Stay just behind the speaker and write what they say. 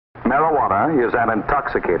Marijuana is an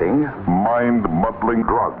intoxicating, mind-muddling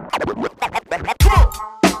drug.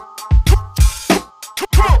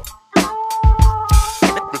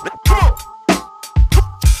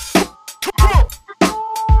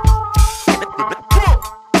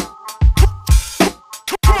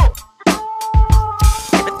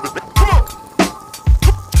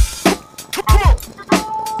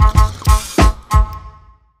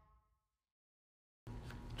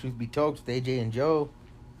 Truth be told, it's AJ and Joe.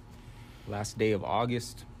 Last day of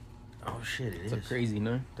August. Oh shit, It's a crazy,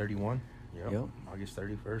 no? 31. Yep. August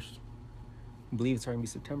 31st. I believe it's starting to be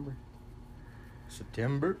September.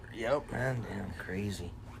 September. Yep, man. Damn,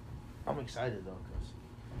 crazy. I'm excited though,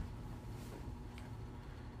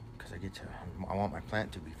 cause I want my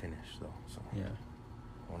plant to be finished though. So Yeah.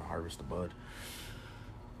 I want to harvest the bud.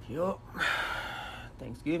 Yup.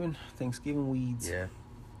 Thanksgiving weeds. Yeah.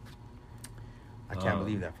 I can't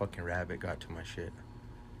believe that fucking rabbit got to my shit.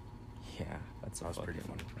 Yeah, that was pretty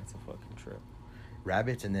funny. That's a fucking trip.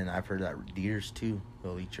 Rabbits, and then I've heard that deers too.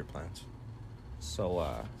 They'll eat your plants. So,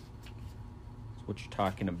 what you're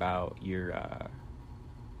talking about?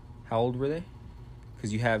 How old were they?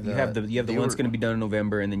 Because you have the one's going to be done in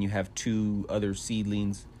November, and then you have two other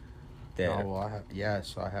seedlings. That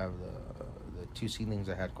So I have the two seedlings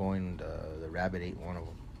I had going. The rabbit ate one of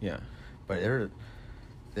them. Yeah, but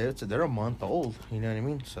they're a month old. You know what I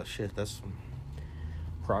mean? So shit, that's some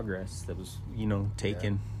progress that was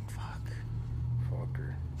taken. Yeah.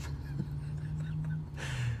 Fucker.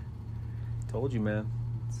 Told you, man.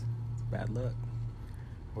 It's bad luck.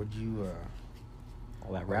 Would you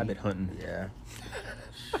all that rabbit hunting? Yeah.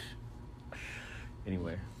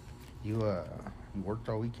 Anyway, you worked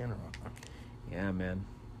all weekend or what? Yeah, man.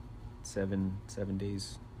 7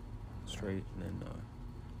 days straight, and then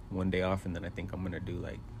 1 day off, and then I think I'm gonna do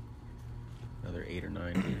like another 8 or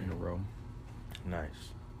 9 in a row.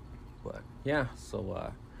 Nice. But yeah,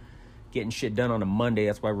 so getting shit done on a Monday.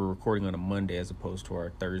 That's why we're recording on a Monday as opposed to our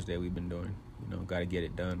Thursday we've been doing. Got to get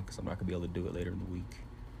it done because I'm not gonna be able to do it later in the week.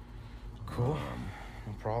 Cool.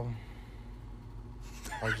 No problem.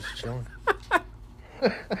 I was just chilling.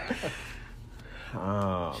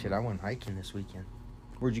 Shit, I went hiking this weekend.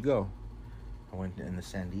 Where'd you go? I went in the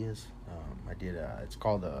Sandias. I did. It's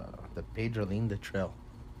called the Pedra Linda Trail.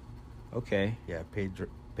 Okay. Yeah, Pedra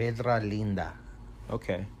Linda.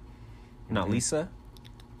 Okay. Not Lisa?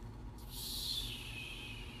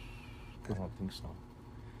 I don't think so.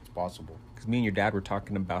 It's possible. Because me and your dad were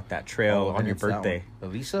talking about that trail on your birthday. The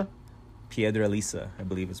Lisa? Piedra Lisa, I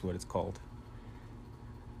believe is what it's called.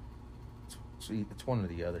 It's one or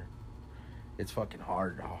the other. It's fucking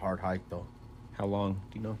hard. A hard hike though. How long?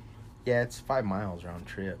 Do you know? Yeah, it's 5 miles round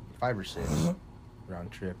trip. 5 or 6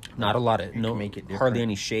 round trip. Not a lot of make it hardly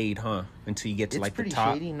any shade, huh? Until you get to like the top. It's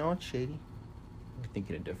pretty shady. No, it's shady. I'm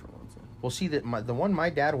thinking of different ones. Then. Well, see the one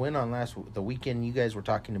my dad went on the weekend. You guys were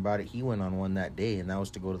talking about it. He went on one that day, and that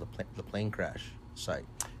was to go to the plane crash site.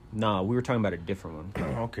 Nah, we were talking about a different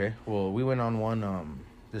one. Okay. Well, we went on one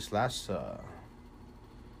this last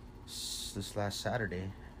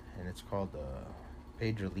Saturday, and it's called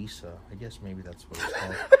Pedra Lisa. I guess maybe that's what it's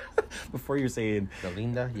called. Before you're saying the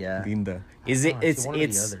Linda, yeah. Linda. Is it?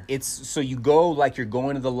 It's so you go like you're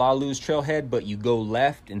going to the La Luz trailhead, but you go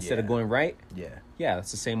left instead of going right. Yeah. Yeah,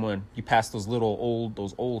 that's the same one. You pass those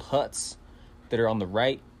old huts that are on the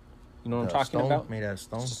right. You know what I'm talking about? Made out of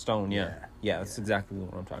stone. It's stone, yeah. That's exactly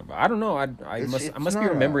what I'm talking about. I don't know. I must be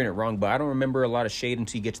remembering it wrong, but I don't remember a lot of shade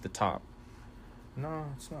until you get to the top. No,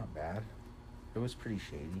 it's not bad. It was pretty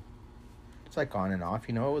shady. It's like on and off,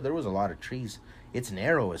 There was a lot of trees. It's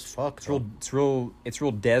narrow as fuck. It's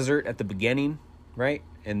real desert at the beginning, right?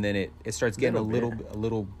 And then it starts getting a little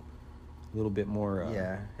bit more.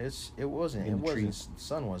 It wasn't. The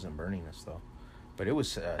sun wasn't burning us though, but it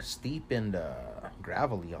was steep and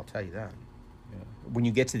gravelly. I'll tell you that. Yeah. When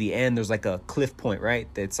you get to the end, there's like a cliff point, right?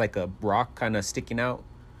 It's like a rock kind of sticking out.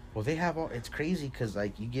 Well, they have it's crazy because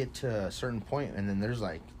like you get to a certain point and then there's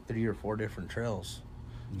like 3 or 4 different trails.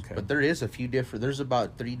 Okay. But there is a few different. There's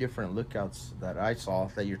about 3 different lookouts that I saw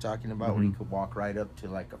that you're talking about, where you could walk right up to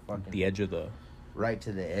like a fucking the edge of the. Right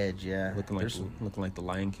to the edge, yeah. Looking like the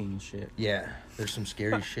Lion King and shit. Yeah, there's some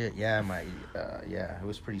scary shit. Yeah, it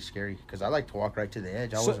was pretty scary because I like to walk right to the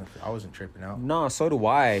edge. I wasn't tripping out. No, so do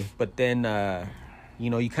I. But then,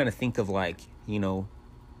 you kind of think of like,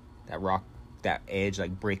 that rock, that edge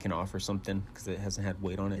like breaking off or something because it hasn't had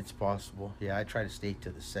weight on it. It's possible. Yeah, I try to stay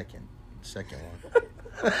to the second one.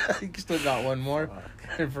 You still got one more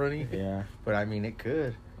in front of you. Yeah, but I mean, it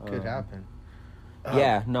could happen.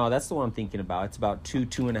 Yeah, no, that's the one I'm thinking about. It's about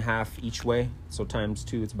 2.5 each way. So times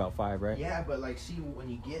 2, it's about 5, right? Yeah, but like, when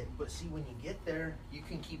you get there, you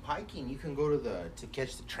can keep hiking. You can go to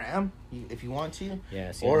catch the tram if you want to.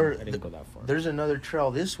 Yeah, see, or I didn't go that far. There's another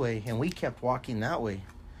trail this way, and we kept walking that way,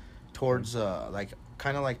 towards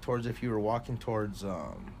kind of like towards if you were walking towards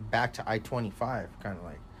back to I-25, kind of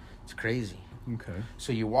like. It's crazy. Okay.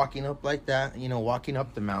 So you're walking up like that, walking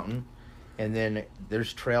up the mountain, and then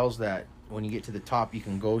there's trails that when you get to the top, you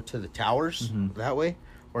can go to the towers that way,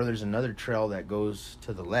 or there's another trail that goes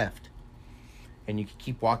to the left, and you can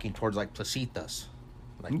keep walking towards like Placitas,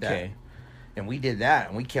 like that. And we did that,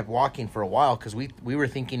 and we kept walking for a while because we were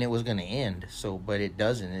thinking it was going to end. But it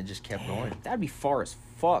doesn't. It just kept going. That'd be far as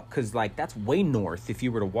fuck, because like that's way north. If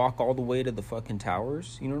you were to walk all the way to the fucking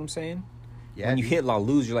towers, you know what I'm saying? Yeah. When you hit La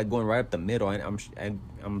Luz, you're like going right up the middle.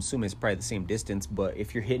 I'm assuming it's probably the same distance, but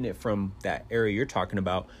if you're hitting it from that area you're talking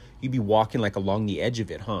about, you'd be walking like along the edge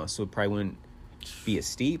of it, huh? So it probably wouldn't be as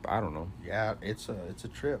steep. I don't know. Yeah, it's a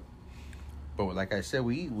trip. But like I said,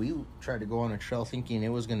 we tried to go on a trail thinking it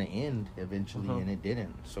was going to end eventually, and it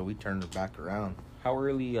didn't. So we turned it back around. How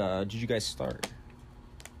early did you guys start?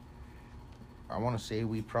 I want to say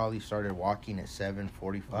we probably started walking at 7:45.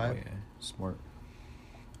 Oh, yeah. Smart.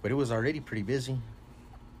 But it was already pretty busy.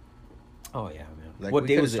 Oh, yeah, man. Like, what we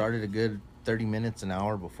day could was have started a good 30 minutes, an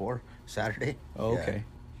hour before Saturday. Oh, okay.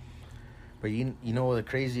 But you know the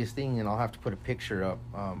craziest thing, and I'll have to put a picture up,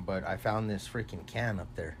 but I found this freaking can up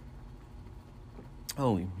there.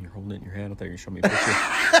 Oh, you're holding it in your hand? I thought you were showing me a picture.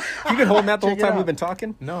 You've been holding that the whole time we've been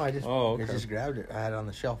talking? No, I just okay. I just grabbed it. I had it on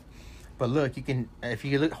the shelf. But look, you can, if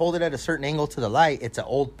you hold it at a certain angle to the light, it's an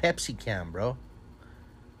old Pepsi can, bro.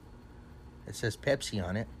 It says Pepsi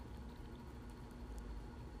on it.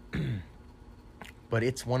 But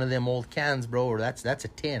it's one of them old cans, bro. Or that's a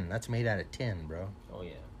tin. That's made out of tin, bro. Oh,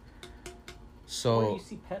 yeah. So where do you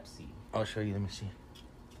see Pepsi? I'll show you. Let me see.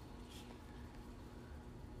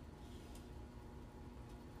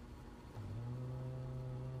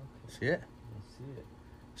 See it? I see it.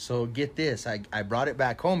 So get this. I brought it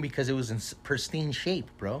back home because it was in pristine shape,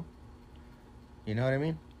 bro. You know what I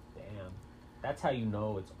mean? Damn. That's how you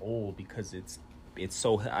know it's old, because it's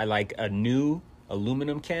so... I like a new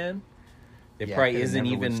aluminum can. It probably isn't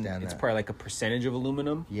even... It's probably like a percentage of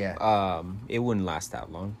aluminum. Yeah. It wouldn't last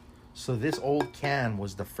that long. So this old can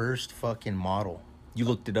was the first fucking model. You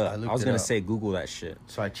looked it up. I was going to say Google that shit.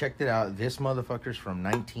 So I checked it out. This motherfucker's from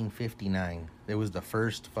 1959. It was the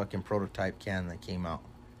first fucking prototype can that came out.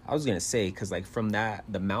 I was going to say, because like from that,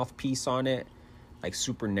 the mouthpiece on it, like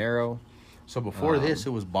super narrow. So before this,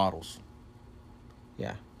 it was bottles.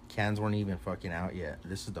 Yeah. Cans weren't even fucking out yet.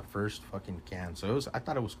 This is the first fucking can. So I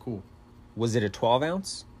thought it was cool. Was it a 12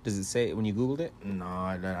 ounce? Does it say it when you Googled it? No,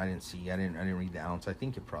 I didn't see. I didn't read the ounce. I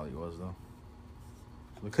think it probably was though.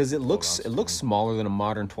 Because it looks smaller than a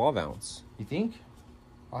modern 12 ounce. You think?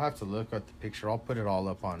 I'll have to look at the picture. I'll put it all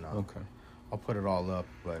up on. Okay. I'll put it all up,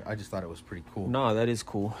 but I just thought it was pretty cool. No, that is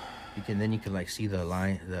cool. You can like see the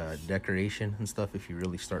line, the decoration and stuff if you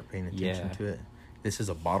really start paying attention to it. This is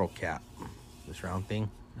a bottle cap, this round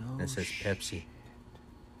thing. And it says Pepsi.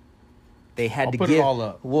 They had I'll to put give it all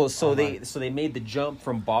up. Well, so they made the jump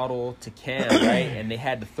from bottle to can, right? And they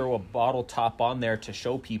had to throw a bottle top on there to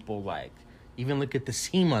show people, like. Even look at the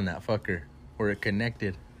seam on that fucker where it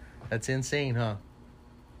connected. That's insane, huh?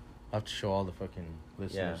 I'll have to show all the fucking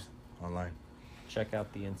listeners online. Check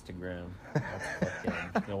out the Instagram. That's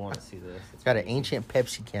fucking, you'll want to see this. It's got an ancient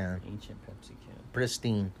Pepsi can. Ancient Pepsi can.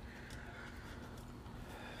 Pristine.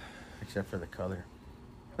 Except for the color.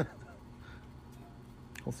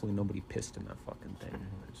 Hopefully nobody pissed in that fucking thing.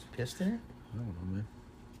 Just pissed in it? I don't know, man.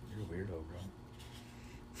 You're a weirdo, bro.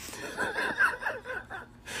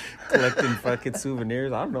 Collecting fucking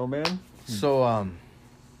souvenirs. I don't know, man. So,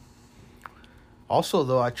 also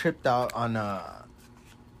though, I tripped out on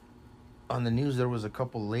the news. There was a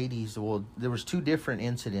couple ladies. Well, there was 2 different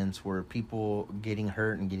incidents where people getting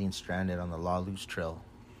hurt and getting stranded on the La Luz Trail.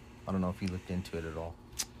 I don't know if you looked into it at all.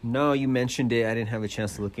 No, you mentioned it. I didn't have a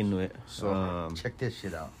chance to look into it. So check this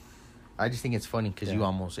shit out. I just think it's funny because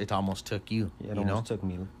it almost took you. Yeah, it you almost took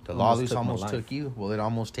me. The La Luz almost took you. Well, it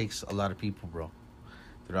almost takes a lot of people, bro,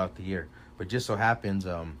 throughout the year. But just so happens,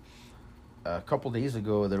 a couple days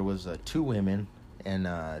ago there was 2 women, and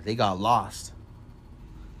they got lost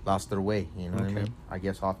their way. You know what I mean? I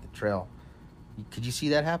guess off the trail. Could you see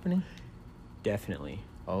that happening? Definitely.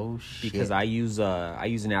 Oh shit! Because I use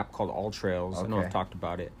an app called All Trails. Okay. I know I've talked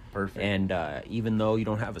about it. Perfect. And even though you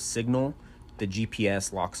don't have a signal, the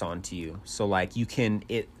GPS locks onto you. So like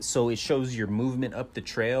it shows your movement up the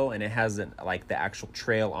trail, and it has like the actual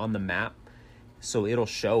trail on the map. So it'll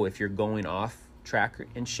show if you're going off track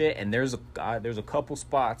and shit, and there's a couple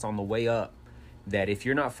spots on the way up that if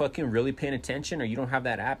you're not fucking really paying attention or you don't have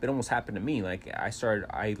that app, it almost happened to me. Like I started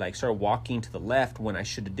walking to the left when I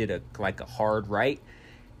should have did a hard right,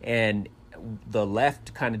 and the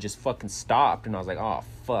left kind of just fucking stopped, and I was like, oh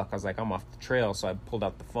fuck, I was like, I'm off the trail. So I pulled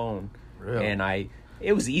out the phone. Really? And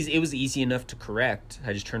it was easy enough to correct.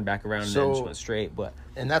 I just turned back around and then just went straight. But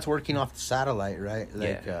and that's working off the satellite, right?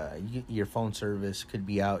 Like your phone service could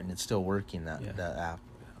be out and it's still working, that app.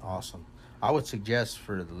 Awesome. I would suggest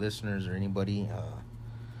for the listeners or anybody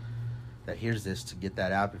that hears this to get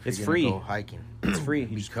that app if it's you're free. Go hiking. It's free.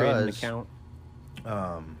 You just create an account.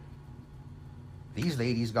 These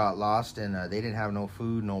ladies got lost and they didn't have no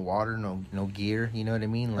food, no water, no gear. You know what I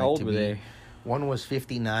mean? Like, how old were they? One was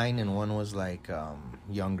 59 and one was like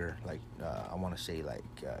younger, like I want to say like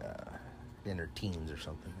in their teens or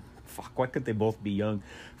something. Fuck, why could they both be young?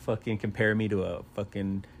 Fucking compare me to a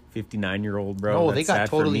fucking 59-year-old, bro. No, they got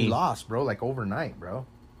totally lost, bro. Like overnight, bro.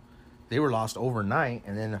 They were lost overnight,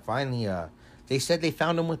 and then finally, they said they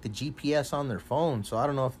found them with the GPS on their phone. So I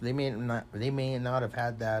don't know if they may not have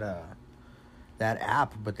had that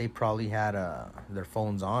app, but they probably had their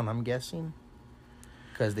phones on. I'm guessing,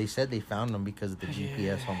 because they said they found them because of the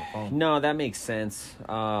GPS on the phone. No, that makes sense.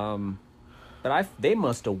 But they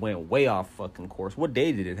must have went way off fucking course. What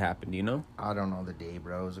day did it happen? Do you know? I don't know the day,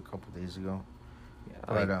 bro. It was a couple days ago.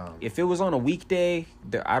 Yeah, but if it was on a weekday,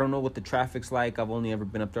 I don't know what the traffic's like. I've only ever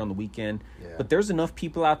been up there on the weekend. Yeah. But there's enough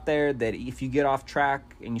people out there that if you get off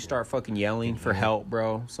track and you start fucking yelling for help,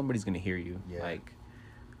 bro, somebody's gonna hear you. Yeah. Like,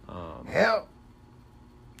 help.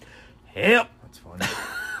 That's funny.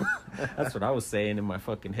 That's what I was saying in my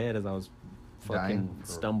fucking head as I was fucking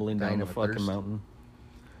stumbling down the fucking mountain.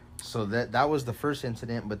 So that was the first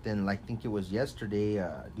incident, but then I think it was yesterday,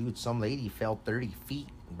 dude, some lady fell 30 feet,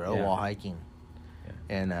 bro, while hiking.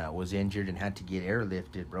 Yeah. And was injured and had to get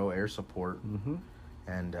airlifted, bro, air support. Mm-hmm.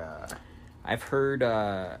 And I've heard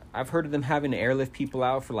of them having to airlift people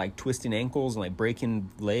out for like twisting ankles and like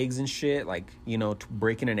breaking legs and shit, like, you know,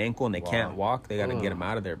 breaking an ankle and they can't walk. They got to get them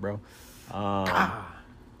out of there, bro. Damn.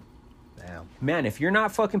 Man, if you're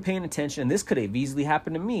not fucking paying attention, and this could have easily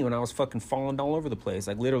happened to me when I was fucking falling all over the place,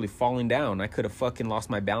 like literally falling down. I could have fucking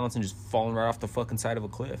lost my balance and just fallen right off the fucking side of a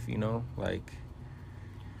cliff, you know? Like,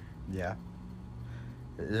 yeah.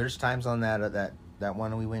 There's times on that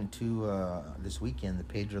one we went to this weekend, the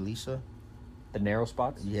Pedro Lisa. The narrow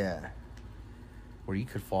spots? Yeah. Where you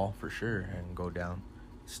could fall for sure and go down.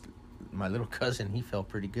 My little cousin, he fell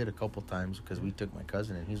pretty good a couple times because we took my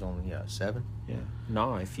cousin and he's only 7. Yeah.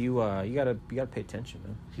 No, if you gotta pay attention,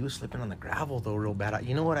 man. He was slipping on the gravel though, real bad.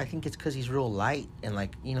 You know what? I think it's because he's real light and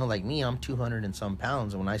like, you know, like me, I'm 200 and some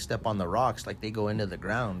pounds, and when I step on the rocks, like they go into the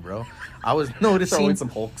ground, bro. I was noticing throwing some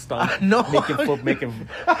Hulk stomp, making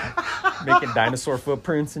dinosaur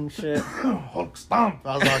footprints and shit. Hulk stomp.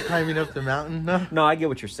 I was all climbing up the mountain. No, I get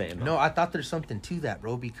what you're saying. No, I thought there's something to that,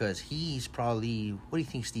 bro, because he's probably, what do you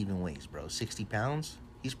think Steven weighs, bro? 60 pounds?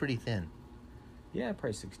 He's pretty thin. Yeah,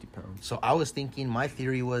 probably 60 pounds. So I was thinking, my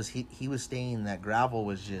theory was he was saying that gravel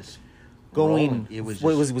was just going. Rolling. It was.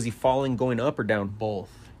 Was he falling going up or down? Both.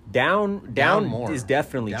 Down more. is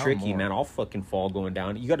definitely Down tricky, more. man. I'll fucking fall going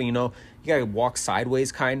down. You gotta walk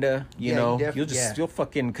sideways, kinda. You'll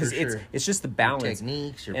fucking, because it's just the balance, your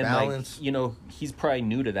techniques, your and balance. Like, he's probably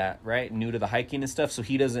new to that, right? New to the hiking and stuff, so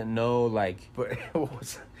he doesn't know like. But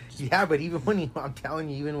yeah, but even I'm telling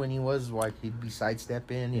you, even when he was like, he'd be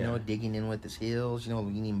sidestepping, you know, digging in with his heels, you know,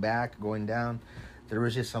 leaning back, going down. There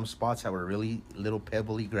was just some spots that were really little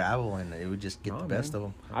pebbly gravel, and it would just get the best of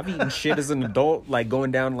them. I've eaten shit as an adult, like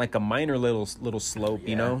going down like a minor little slope,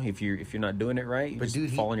 you know. If you're not doing it right, you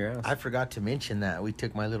just fall on your ass. I forgot to mention that we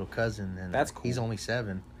took my little cousin, and that's cool. He's only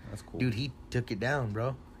 7. That's cool, dude. He took it down,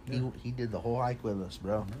 bro. Yeah. He did the whole hike with us,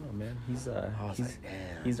 bro. Oh man,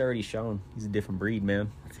 he's already shown. He's a different breed, man.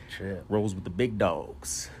 That's a trip. Rolls with the big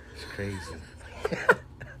dogs. It's crazy.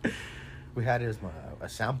 We had a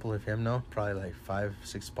sample of him, no? Probably like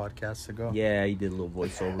 5-6 podcasts ago. Yeah, he did a little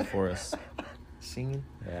voiceover for us. Singing?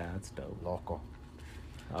 Yeah, that's dope. Loco.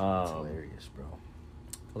 That's hilarious, bro.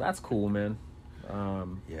 Well, that's cool, man.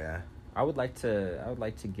 Yeah. I would like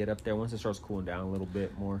to get up there once it starts cooling down a little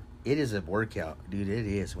bit more. It is a workout, dude. It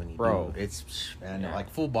is when you do. It's, man, like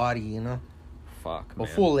full body, you know? Fuck, man. Well,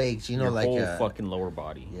 full legs, you know, your like whole fucking lower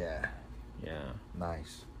body. Yeah. Yeah.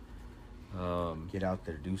 Nice. Get out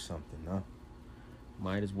there, do something, huh?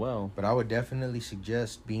 Might as well. But I would definitely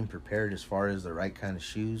suggest being prepared as far as the right kind of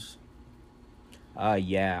shoes.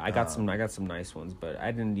 Yeah, I got some nice ones, but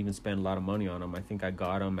I didn't even spend a lot of money on them. I think I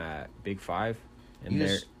got them at Big 5, and you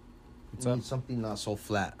need something not so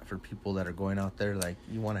flat for people that are going out there. Like,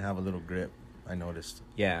 you want to have a little grip. I noticed.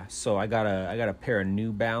 Yeah, so I got a pair of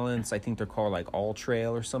New Balance. I think they're called like All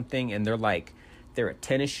Trail or something, and they're a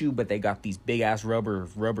tennis shoe, but they got these big ass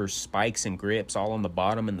rubber spikes and grips all on the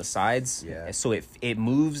bottom and the sides. Yeah. So it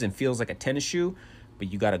moves and feels like a tennis shoe,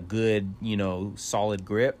 but you got a good, solid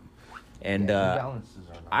grip. And New Balances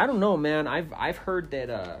are nice. I don't know, man. I've heard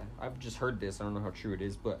that. I've just heard this. I don't know how true it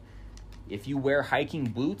is, but if you wear hiking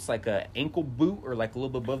boots, like a ankle boot or like a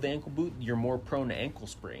little bit above the ankle boot, you're more prone to ankle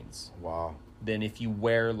sprains. Wow. Than if you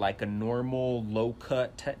wear like a normal low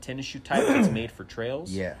cut tennis shoe type that's made for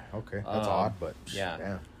trails. Yeah. Okay. That's odd, but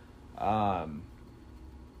yeah.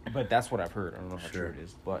 But that's what I've heard. I don't know how true it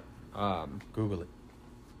is, but Google it.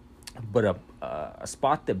 But a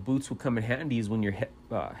spot that boots would come in handy is when you're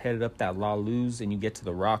headed up that La Luz and you get to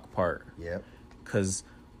the rock part. Yep. Because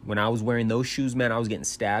when I was wearing those shoes, man, I was getting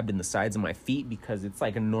stabbed in the sides of my feet because it's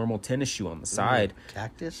like a normal tennis shoe on the side.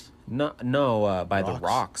 Cactus? No, by the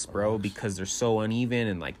rocks, bro, because they're so uneven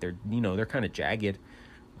and like they're kind of jagged.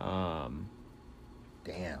 Damn.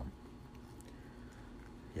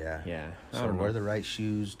 Yeah. Yeah. So wear the right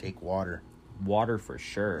shoes. Take water. Water for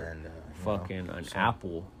sure. And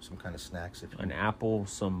apple. Some kind of snacks. An apple,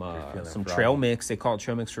 some froggy. trail mix. They call it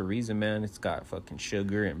trail mix for a reason, man. It's got fucking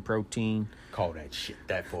sugar and protein. Call that shit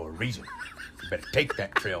that for a reason. You better take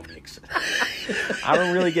that trail mix. I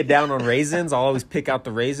don't really get down on raisins. I'll always pick out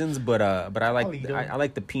the raisins, but I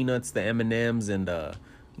like the peanuts, the M&Ms, and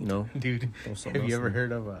Dude, have you ever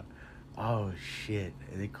heard of oh shit,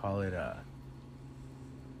 they call it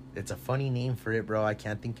it's a funny name for it, bro. I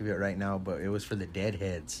can't think of it right now, but it was for the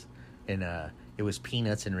Deadheads, and it was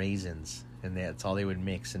peanuts and raisins, and that's all they would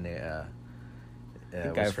mix, and it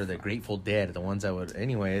was for the Grateful Dead, the ones that would.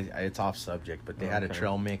 Anyway, it's off subject, but they had a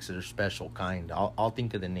trail mix of a special kind. I'll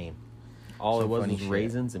think of the name. All it was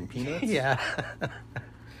raisins and peanuts. Yeah,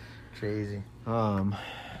 crazy.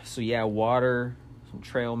 So yeah, water, some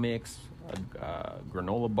trail mix, a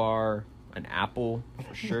granola bar, an apple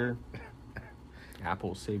for sure. Apple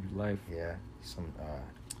will save your life. Yeah, some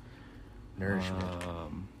nourishment.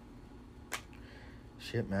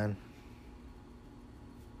 Shit, man.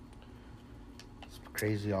 It's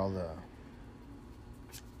crazy all the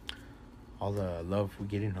love we're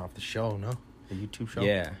getting off the show, no? The YouTube show?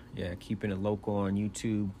 Yeah. Keeping it local on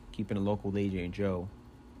YouTube, keeping it local with AJ and Joe.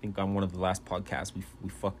 I think on one of the last podcasts we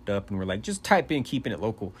fucked up and we're like, just type in keeping it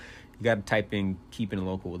local. You got to type in keeping it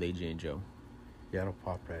local with AJ and Joe. Yeah, it'll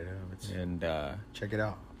pop right up. And check it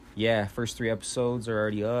out. Yeah, first 3 episodes are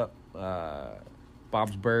already up.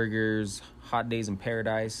 Bob's Burgers, Hot Days in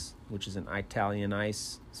Paradise, which is an Italian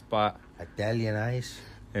ice spot. Italian ice.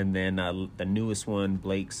 And then the newest one,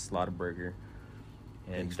 Blake's Slaughter Burger.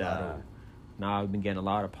 And now I've been getting a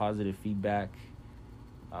lot of positive feedback.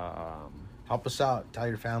 Help us out. Tell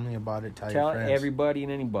your family about it. Tell your friends. Tell everybody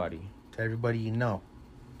and anybody. Tell everybody you know.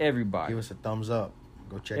 Everybody. Give us a thumbs up.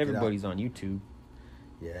 Go check it out. Everybody's on YouTube.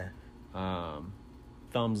 Yeah.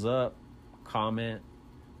 Thumbs up, comment,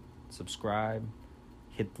 subscribe,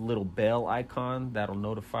 hit the little bell icon. That'll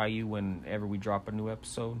notify you whenever we drop a new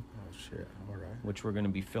episode. Oh, shit. All right. Which we're going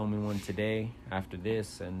to be filming one today after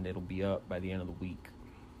this, and it'll be up by the end of the week.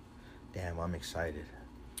 Damn, I'm excited.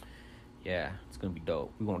 Yeah, it's going to be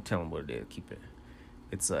dope. We won't tell them what it is. Keep it.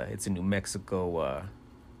 It's a New Mexico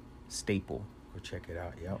staple. Go check it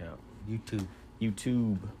out. Yep.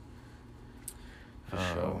 YouTube. For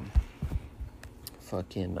sure.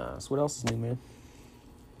 Fucking, so what else is new, man?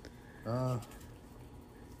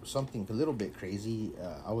 Something a little bit crazy.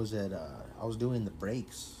 I was doing the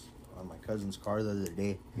brakes on my cousin's car the other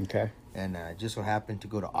day. Okay. And just so happened to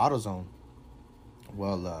go to AutoZone.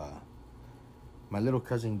 Well, my little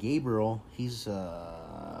cousin Gabriel, he's, shit,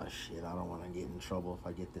 I don't want to get in trouble if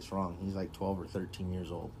I get this wrong. He's like 12 or 13 years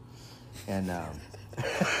old. And,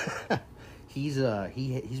 he's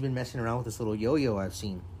been messing around with this little yo-yo I've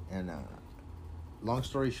seen. And, long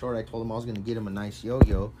story short, I told him I was going to get him a nice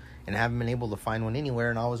yo-yo, and I haven't been able to find one anywhere.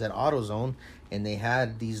 And I was at AutoZone, and they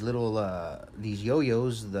had these little, these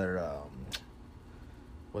yo-yos. They're,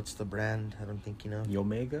 what's the brand? I don't think you know.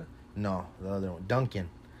 Yomega? No, the other one, Duncan.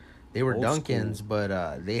 They were Old Duncans, school.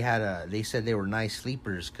 but they said they were nice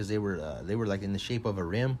sleepers because they were like in the shape of a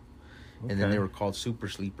rim, and then they were called super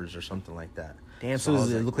sleepers or something like that. Damn, so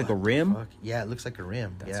does it look like a rim? Fuck? Yeah, it looks like a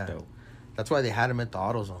rim. That's dope. That's why they had them at the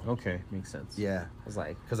AutoZone. Okay, makes sense. Yeah. I was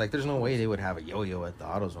like... Because, there's no way they would have a yo-yo at the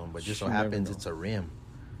AutoZone, but just so happens it's a rim.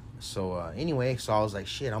 So, anyway, I was like,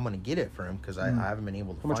 shit, I'm going to get it for him because I haven't been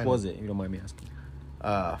able to find it. How much was it, if you don't mind me asking?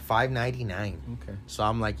 $5.99. Okay. So,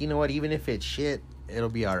 I'm like, you know what? Even if it's shit, it'll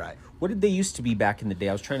be all right. What did they used to be back in the day?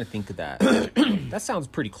 I was trying to think of that. That sounds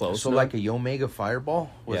pretty close. So, like a Yomega Fireball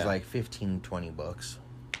was Yeah. like $15, $20.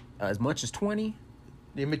 as much as 20?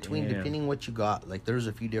 In between, Damn. depending what you got. Like, there's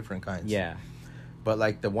a few different kinds. Yeah. But,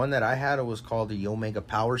 like, the one that I had, it was called the Omega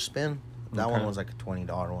Power Spin. That Okay. one was, like, a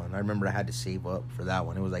 $20 one. I remember I had to save up for that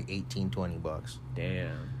one. It was, like, $18-$20.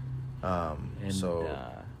 Damn. And,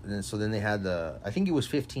 So then they had I think it was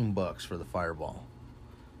 $15 for the Fireball.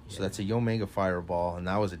 So Yeah. that's a Omega Fireball, and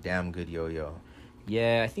that was a damn good yo-yo.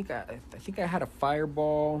 Yeah, I think I had a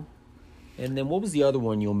Fireball. And then what was the other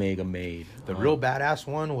one Omega made? The real badass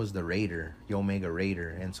one was the Raider, the Omega Raider,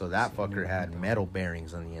 and so that fucker had metal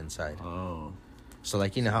bearings on the inside. Oh. So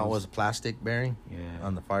like you know how it was a plastic bearing Yeah.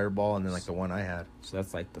 on the Fireball, and then like the one I had. So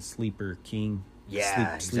that's like the Sleeper King.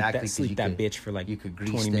 Yeah, exactly. 'cause Sleep you that could- bitch for like you could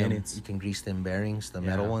grease 20 them. minutes. You can grease them bearings, the Yeah.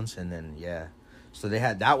 metal ones, and then So they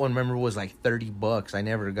had that one. Remember, was like $30.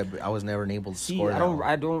 I was never able to See, score. I that don't one.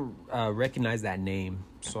 I don't recognize that name,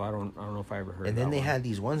 so I don't know if I ever heard. And then that they one. had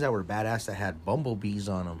these ones that were badass that had bumblebees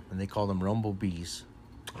on them, and they called them rumblebees.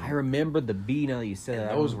 I remember the B now that you said And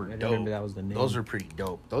that. those were I dope. remember that was the name. Those were pretty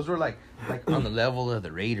dope. Those were like on the level of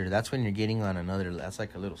the Raider. That's when you're getting on another. That's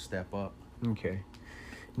like a little step up. Okay.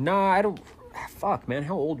 Nah, I don't. Fuck, man.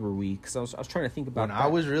 How old were we? Because I was trying to think about. When I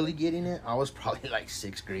was really getting it, I was probably like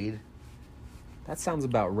 6th grade. That sounds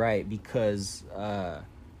about right because the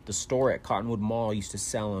store at Cottonwood Mall used to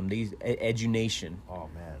sell them. These Edunation. Oh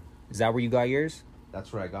man, Is that where you got yours?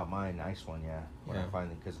 that's where I got my nice one. Yeah, when I Yeah.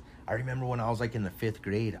 finally, because I remember when I was like in the 5th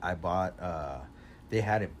grade, I bought. They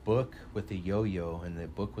had a book with the yo-yo, and the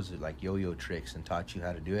book was like yo-yo tricks and taught you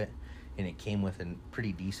how to do it, and it came with a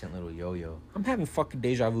pretty decent little yo-yo. I'm having fucking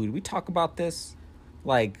deja vu. Did we talk about this?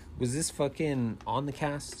 Like, was this fucking on the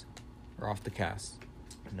cast or off the cast?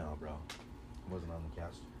 No, bro, it wasn't on the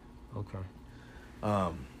cast. Okay.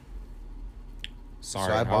 Sorry, So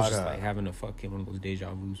I I was bought just a- like having a fucking one of those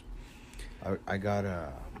deja vus. I got You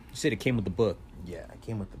said it came with the book. Yeah, I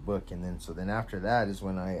came with the book, and then after that is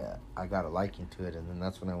when I got a liking to it, and then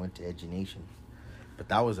that's when I went to Edunation. But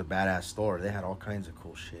that was a badass store. They had all kinds of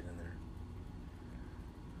cool shit in there.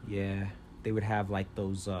 Yeah, they would have like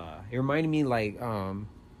those. It reminded me like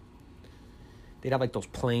they'd have like those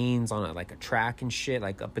planes on like a track and shit,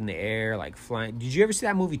 like up in the air, like flying. Did you ever see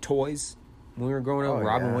that movie Toys? When we were growing up, Oh,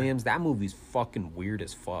 Robin yeah. Williams. That movie's fucking weird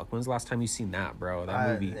as fuck. When's the last time you seen that, bro?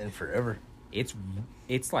 That movie. And forever.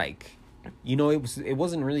 It's like, you know, it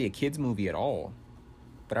wasn't really a kids movie at all,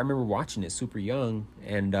 but I remember watching it super young,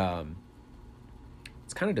 and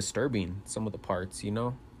it's kind of disturbing, some of the parts, you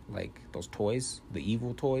know, like those toys, the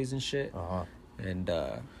evil toys and shit. And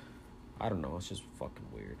I don't know, it's just fucking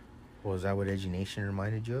weird. Was that what Edunation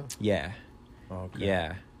reminded you of? Yeah. Okay.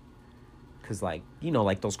 Yeah. Because, like, you know,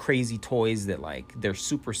 like those crazy toys that, like, they're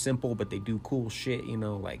super simple, but they do cool shit, you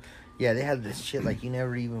know, like. Yeah, they had this shit like you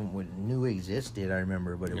never even knew existed. I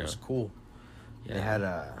remember, but it was cool. Yeah. They had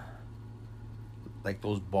like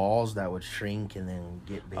those balls that would shrink and then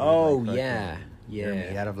get big. Oh, like, yeah. you know, Yeah.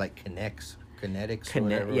 made out of like kinetics. Or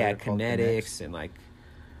whatever Yeah, they're called, kinetics and, like.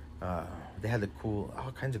 They had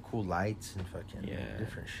all kinds of cool lights and fucking Yeah.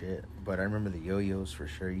 different shit. But I remember the yo-yos for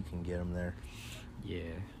sure. You can get them there. Yeah.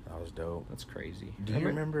 That was dope. That's crazy. Do you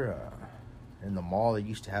remember in the mall they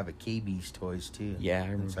used to have a KB's toys too? Yeah, I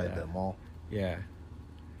remember inside that. the mall. Yeah.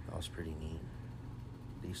 That was pretty neat.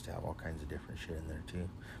 They used to have all kinds of different shit in there too.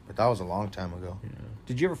 But that was a long time ago. Yeah.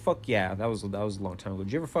 Did you ever fuck? Yeah, that was a long time ago.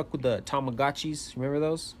 Did you ever fuck with the Tamagotchis? Remember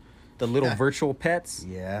those? The little virtual pets?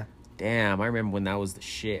 Yeah. Damn, I remember when that was the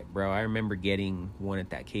shit, bro. I remember getting one at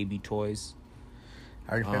that KB Toys.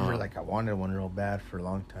 I remember like I wanted one real bad for a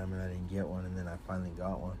long time and I didn't get one, and then I finally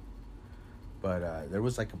got one. But there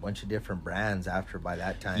was like a bunch of different brands after by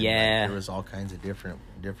that time. Yeah. Like, there was all kinds of different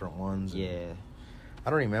ones. and Yeah. I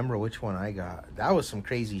don't remember which one I got. That was some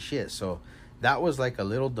crazy shit. So that was like a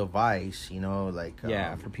little device, you know, like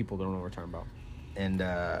Yeah, for people that don't know what we're talking about. and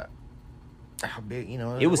how big, you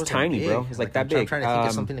know? It was wasn't tiny, big. bro. It was like that I'm big. trying to think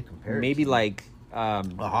of something to compare. it Maybe to. like a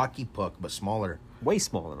hockey puck, but smaller. way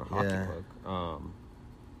smaller than a hockey Yeah. puck.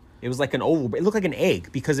 It was like an oval. It looked like an egg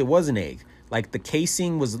because it was an egg. Like the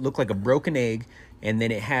casing looked like a broken egg, and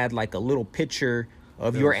then it had like a little picture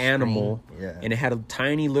of your Little animal, screen, yeah. and it had a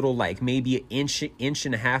tiny little like maybe an inch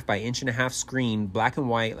and a half by inch and a half screen, black and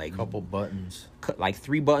white, like Couple buttons. like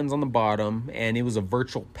 3 buttons on the bottom, and it was a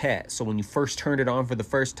virtual pet. So when you first turned it on for the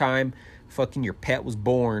first time, fucking your pet was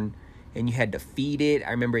born, and you had to feed it.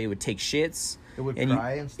 I remember it would take shits. It would and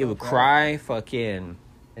cry and It stuff, would right? cry, fucking.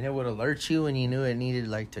 And it would alert you when you knew it needed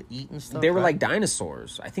like to eat and stuff. They were right? like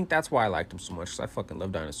dinosaurs. I think that's why I liked them so much, because I fucking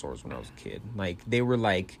loved dinosaurs when I was a kid. Like, they were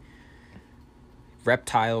like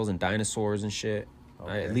reptiles and dinosaurs and shit.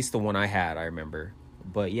 Okay. At least the one I had, I remember.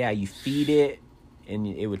 But yeah, you feed it, and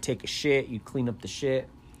it would take a shit. You clean up the shit,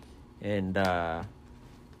 and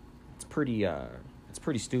pretty it's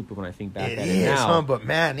pretty stupid when I think back It at is, it now. huh? But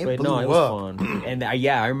man, it blew it up. was fun. And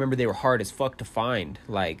I remember they were hard as fuck to find.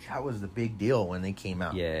 Like, That was the big deal when they came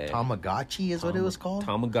out. Yeah. Tamagotchi is what it was called.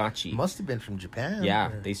 Tamagotchi. Must have been from Japan. Yeah,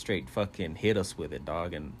 or- they straight fucking hit us with it,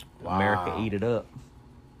 dog, and Wow. America ate it up.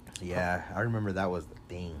 Yeah, I remember that was the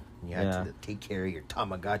thing. You had Yeah. to take care of your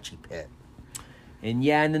Tamagotchi pet. And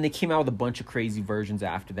and then they came out with a bunch of crazy versions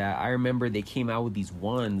after that. I remember they came out with these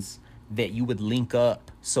ones that you would link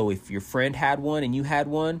up. So if your friend had one and you had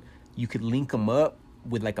one, you could link them up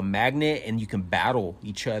with like a magnet, and you can battle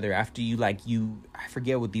each other after I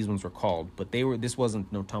forget what these ones were called, but this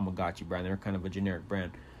wasn't no Tamagotchi brand. They were kind of a generic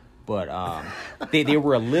brand. But they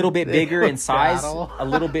were a little bit bigger in size, battle. a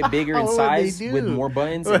little bit bigger in What would they size do? with more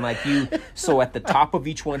buttons, and so at the top of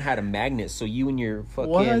each one had a magnet. So you and your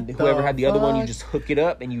What the whoever had the other one, you fuck? just hook it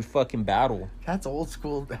up and you fucking battle. That's old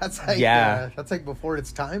school. That's like that's like before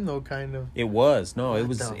its time though, kind of. It was it What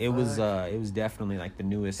was the it was fuck? it was definitely like the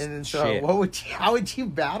newest And then so, shit. how would you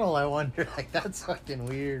battle? I wonder. Like that's fucking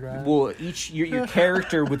weird, right? Well, your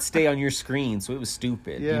character would stay on your screen, so it was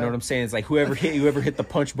stupid. You Yeah. know what I'm saying? It's like whoever hit the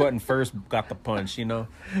punch button first got the punch. You know,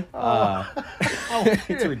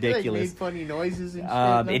 it's ridiculous. Like made funny noises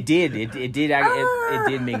and shit. It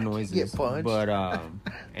did make noises. Get punched. But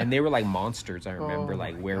and they were like monsters. I remember Oh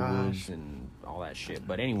like my werewolves gosh. and all that shit.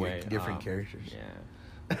 But anyway, Different characters.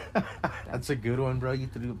 Yeah, That's a good one, bro. You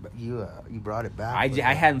brought it back. I with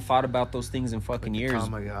hadn't thought about those things in fucking years.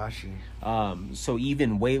 Tamagotchi.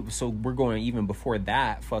 So we're going even before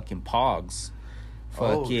that. Fucking Pogs.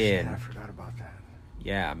 Oh Fucking shit! I forgot about that.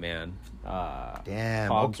 yeah, man. Damn.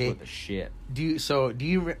 Pogs Okay. were the shit.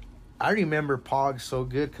 I remember Pogs so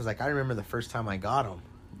good because like I remember the first time I got them.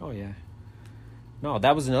 Oh yeah. No,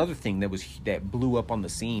 that was another thing that blew up on the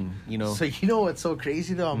scene. You know. So you know what's so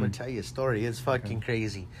crazy though? I'm Hmm. gonna tell you a story. It's fucking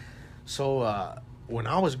crazy. So when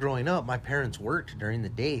I was growing up, my parents worked during the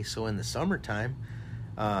day. So in the summertime,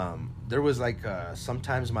 there was like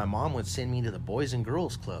sometimes my mom would send me to the Boys and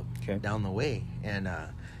Girls Club down the way, and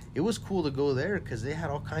it was cool to go there because they had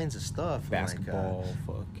all kinds of stuff. Basketball,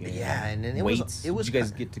 fucking yeah, and then weights. It was Did you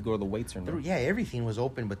guys get to go to the weights or not? yeah, everything was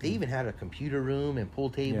open, but they even had a computer room and pool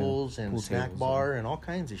tables and pool snack tables, bar and all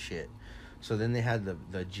kinds of shit. So then they had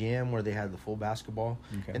the gym where they had the full basketball,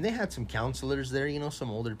 and they had some counselors there. You know,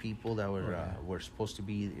 some older people that were supposed to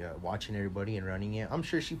be watching everybody and running it. I'm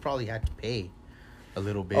sure she probably had to pay a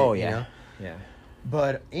little bit. Oh you yeah, know? yeah.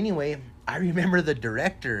 But anyway, I remember the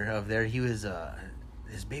director of there. He was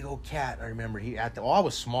this big old cat. I remember I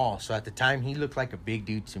was small, so at the time he looked like a big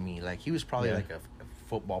dude to me. Like he was probably like a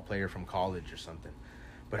football player from college or something.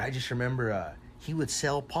 But I just remember he would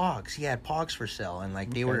sell Pogs. He had Pogs for sale, and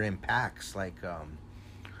like they were in packs. Like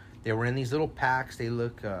they were in these little packs. They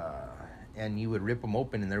look, and you would rip them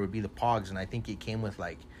open, and there would be the Pogs. And I think it came with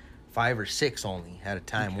like 5 or 6 only at a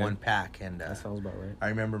time, one pack. And That sounds about right. I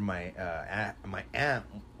remember my aunt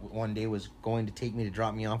one day was going to take me to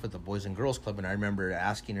drop me off at the Boys and Girls Club, and I remember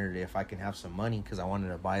asking her if I can have some money because I wanted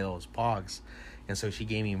to buy those Pogs, and so she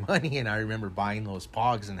gave me money, and I remember buying those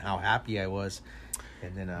Pogs and how happy I was.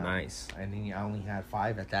 And then nice. And then I only had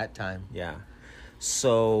 5 at that time. Yeah.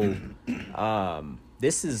 So,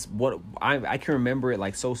 this is what I can remember it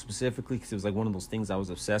like so specifically because it was like one of those things I was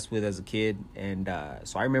obsessed with as a kid, and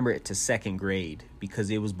so I remember it to 2nd grade because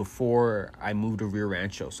it was before I moved to Rio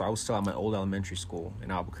Rancho, so I was still at my old elementary school in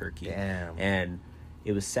Albuquerque. Damn. And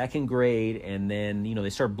it was 2nd grade, and then they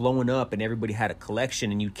started blowing up, and everybody had a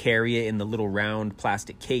collection, and you'd carry it in the little round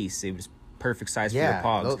plastic case. It was perfect size for your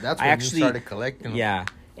Pogs. That's when you started collecting them. Yeah,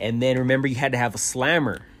 and then remember you had to have a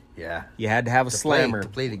slammer. Yeah. You had to have a slammer to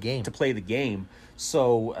play the game. To play the game.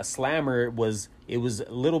 So a slammer was a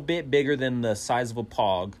little bit bigger than the size of a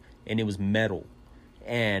Pog, and it was metal,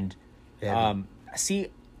 and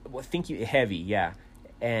heavy, yeah.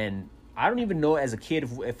 And I don't even know as a kid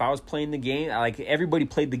if I was playing the game. Like everybody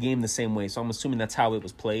played the game the same way, so I'm assuming that's how it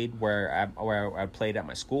was played. Where I played at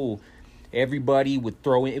my school, everybody would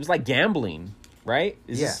throw in. It was like gambling. Right?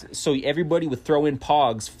 So everybody would throw in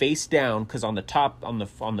Pogs face down because on the top, on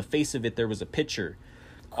the face of it, there was a picture.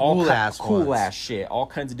 Cool ass shit. All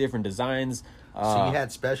kinds of different designs. So you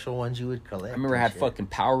had special ones you would collect. I remember I had fucking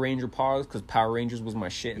Power Ranger Pogs because Power Rangers was my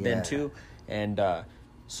shit then too. And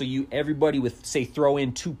so everybody would say throw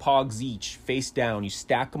in 2 Pogs each face down. You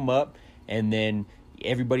stack them up, and then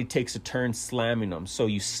everybody takes a turn slamming them. So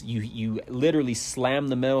you literally slam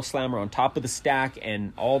the metal slammer on top of the stack,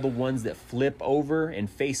 and all the ones that flip over and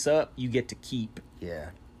face up, you get to keep.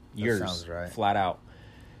 Yeah, yours. Sounds right. Flat out.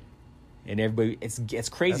 And everybody, it's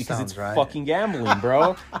crazy because it's right. fucking gambling,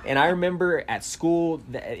 bro. And I remember at school,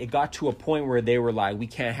 it got to a point where they were like, "We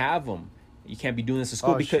can't have them. You can't be doing this at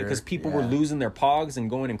school because sure. people were losing their pogs and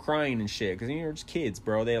going and crying and shit. Because you're just kids,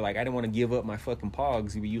 bro. They're like, I didn't want to give up my fucking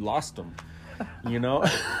pogs. You lost them, you know?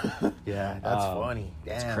 Yeah, that's funny.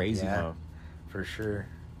 Damn, it's crazy, huh? For sure.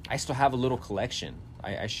 I still have a little collection.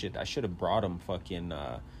 I should have brought them. Fucking,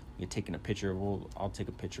 you're taking a picture. I'll take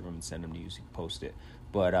a picture of them and send them to you so you can post it.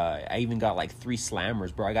 But I even got like 3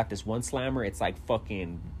 slammers, bro. I got this one slammer. It's like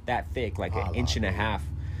fucking that thick, like an inch and a half.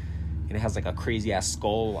 And it has like a crazy ass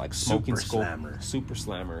skull, like smoking skull. Super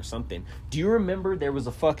Slammer or something. Do you remember there was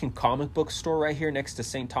a fucking comic book store right here next to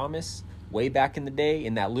St. Thomas way back in the day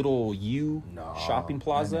in that little shopping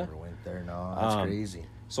plaza? I never went there. No, that's crazy.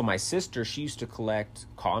 So my sister, she used to collect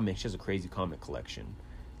comics. She has a crazy comic collection,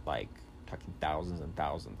 like talking thousands and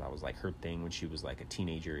thousands. That was like her thing when she was like a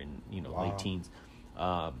teenager in late teens.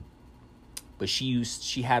 But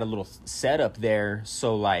she had a little setup there,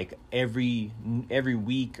 so like every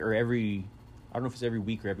week or I don't know if it's every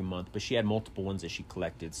week or every month, but she had multiple ones that she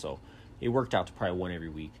collected, so it worked out to probably one every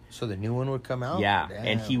week. So the new one would come out? Yeah.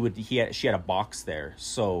 Damn. And she had a box there,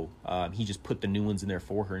 so he just put the new ones in there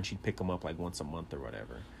for her, and she'd pick them up like once a month or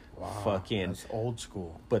whatever. Wow, fucking that's old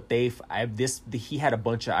school. But he had a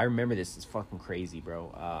bunch of, I remember this, it's fucking crazy,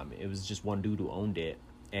 bro. It was just one dude who owned it,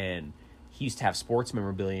 and he used to have sports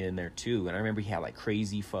memorabilia in there too. And I remember he had like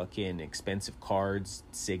crazy fucking expensive cards,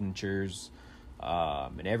 signatures,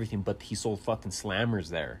 and everything. But he sold fucking slammers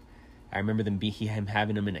there. I remember him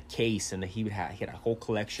having them in a case, and he had a whole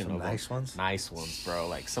collection of nice ones. Nice ones, bro.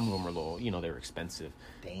 Like some of them were a little, they were expensive.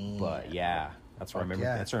 Damn. But yeah, that's where I remember.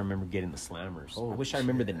 Yeah. That's where I remember getting the slammers. I wish I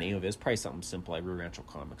remember the name of it. It's probably something simple like Rio Rancho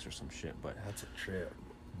Comics or some shit. But that's a trip.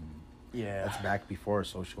 Yeah, that's back before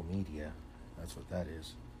social media. That's what that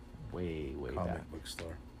is. Way comic back. book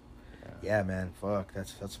store. Yeah, man. Fuck,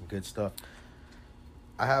 that's some good stuff.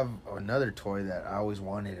 I have another toy that I always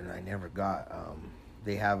wanted and I never got.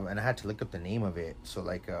 They have, and I had to look up the name of it. So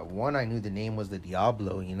like one, I knew the name was the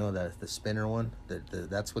Diablo. You know, the spinner one.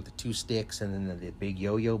 That's with the 2 sticks and then the big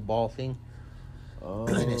yo-yo ball thing. Oh.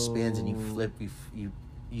 And it spins and you flip. You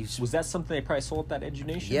was that something they probably sold at that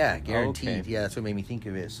Edunation? Yeah, guaranteed. Oh, okay. Yeah, that's what made me think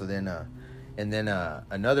of it. So then. And then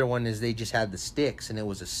another one is they just had the sticks, and it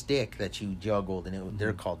was a stick that you juggled, and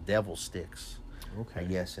they're called devil sticks. Okay.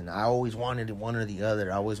 Yes, and I always wanted one or the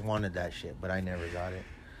other. I always wanted that shit, but I never got it.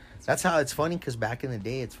 That's how it's funny, because back in the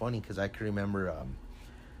day, it's funny, because I can remember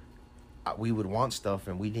we would want stuff,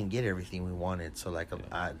 and we didn't get everything we wanted. So, like,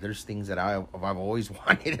 there's things that I've always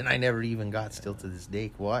wanted, and I never even got still to this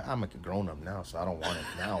day. Well, I'm a grown-up now, so I don't want it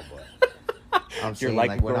now, but... I'm saying,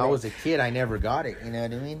 like when I was a kid, I never got it. You know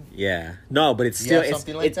what I mean? Yeah. No, but it's still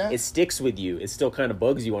it sticks with you. It still kind of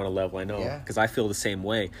bugs you on a level. I know, because I feel the same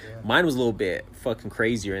way. Yeah. Mine was a little bit fucking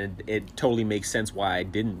crazier, and it totally makes sense why I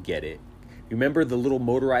didn't get it. Remember the little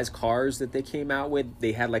motorized cars that they came out with?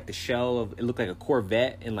 They had like the shell of, it looked like a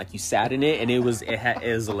Corvette, and like you sat in it, and it was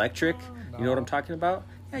electric. No. You know what I'm talking about?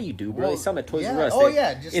 Yeah, you do, bro. They sell them at Toys R Us. Oh,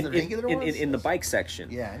 just the regular ones? In the bike section.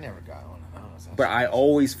 Yeah, I never got one. But I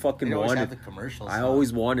always fucking wanted. The commercials. I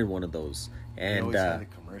always wanted one of those, and they always had the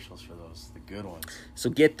commercials for those, the good ones.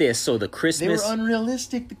 So get this. So the Christmas. They were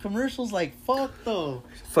unrealistic. The commercials, like fuck though.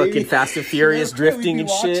 Fucking Fast and Furious drifting and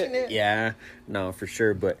shit. It? Yeah, no, for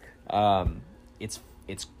sure. But it's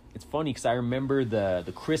funny because I remember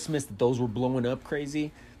the Christmas that those were blowing up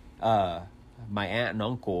crazy. My aunt and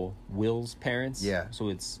uncle, Will's parents. Yeah. So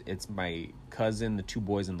it's my cousin, the 2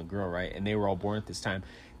 boys, and the girl, right? And they were all born at this time.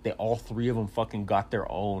 They all 3 of them fucking got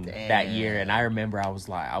their own that year, and I remember I was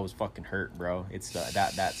fucking hurt, bro. It's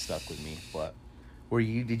that stuck with me. But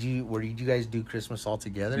did you guys do Christmas all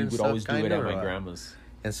together? We would always do it at my grandma's.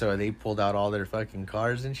 And so they pulled out all their fucking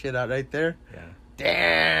cars and shit out right there. Yeah.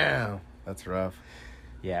 Damn, that's rough.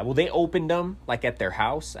 Yeah, well, they opened them like at their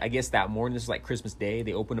house. I guess that morning, this is like Christmas Day.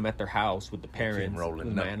 They opened them at their house with the parents, with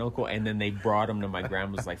my aunt and uncle, and then they brought them to my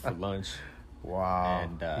grandma's like for lunch. Wow.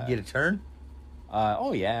 And you get a turn?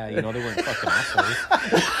 Oh yeah, they weren't fucking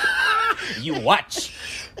assholes. You watch.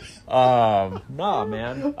 Nah,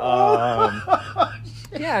 man.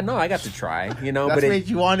 Yeah, no, I got to try. That's made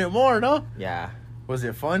you want it more, no? Yeah. Was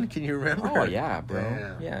it fun? Can you remember? Oh yeah,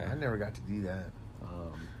 bro. Yeah. I never got to do that.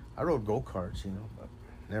 I rode go-karts, but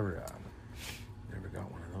never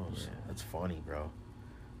got one of those. Yeah. That's funny, bro.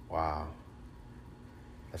 Wow.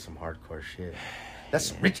 That's some hardcore shit. That's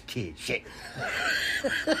some rich kid shit.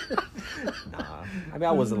 Nah. I mean,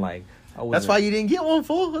 I wasn't. That's why you didn't get one,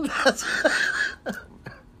 fool.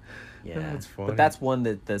 Yeah. That's funny. But that's one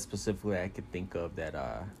that specifically I could think of that,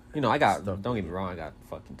 I got, don't get me wrong, I got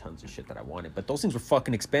fucking tons of shit that I wanted. But those things were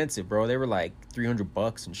fucking expensive, bro. They were like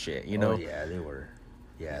 $300 and shit, Oh, yeah, they were.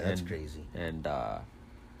 Yeah, that's crazy. And,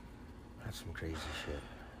 that's some crazy shit.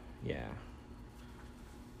 Yeah.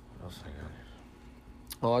 else I got?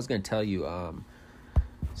 Oh, I was gonna tell you.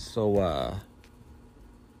 So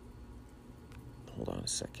hold on a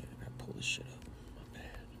second. I gotta pull this shit up. My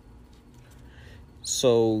bad.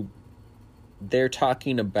 So they're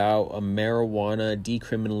talking about a marijuana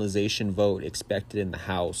decriminalization vote expected in the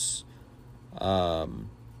House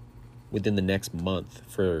within the next month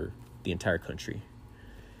for the entire country.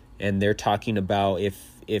 And they're talking about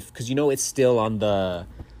if because it's still on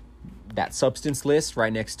that substance list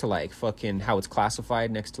right next to like fucking how it's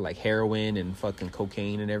classified next to like heroin and fucking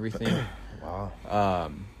cocaine and everything.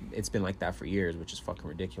 Wow. It's been like that for years, which is fucking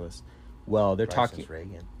ridiculous. Well, they're talking Since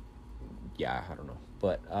Reagan. Yeah, I don't know.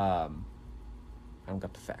 But I don't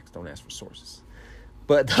got the facts. Don't ask for sources.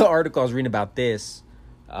 But the article I was reading about this,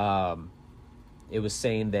 it was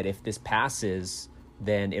saying that if this passes,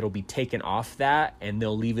 then it'll be taken off that, and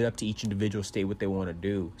they'll leave it up to each individual state what they want to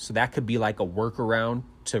do. So that could be like a workaround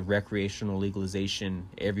to recreational legalization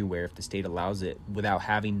everywhere if the state allows it without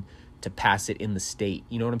having to pass it in the state.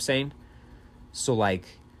 You know what I'm saying? So, like,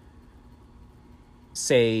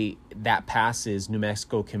 say that passes, New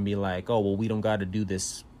Mexico can be like, oh, well, we don't got to do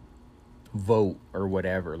this vote or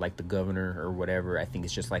whatever, like the governor or whatever. I think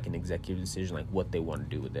it's just like an executive decision, like what they want to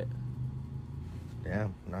do with it. Yeah,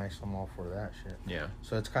 nice. I'm all for that shit. Yeah.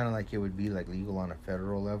 So it's kind of like it would be like legal on a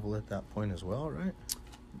federal level at that point as well, right?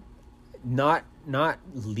 Not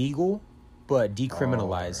legal, but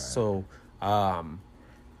decriminalized. Oh, right. So,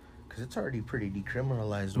 because it's already pretty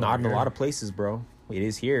decriminalized. not in over a lot here. of places, bro. It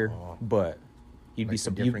is here, but you'd be Like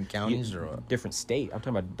some in different counties or what? different state. I'm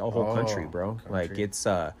talking about the whole country, bro. Country. Like it's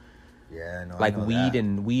Yeah, no, like I know weed that.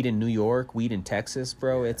 and weed in New York, weed in Texas,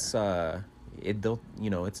 bro. Yeah. It's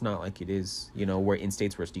it's not like it is, where in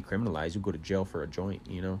states where it's decriminalized, you go to jail for a joint,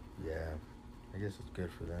 Yeah, I guess it's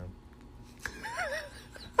good for them.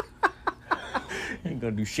 Ain't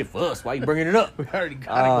gonna do shit for us. Why you bringing it up? We already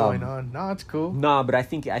got it going on. No, it's cool. Nah, but I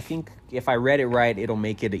think if I read it right, it'll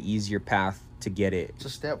make it an easier path to get it. It's a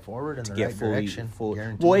step forward in the Get right fully, direction.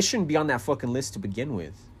 Guaranteed. well, it shouldn't be on that fucking list to begin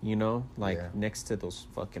with, like Yeah. next to those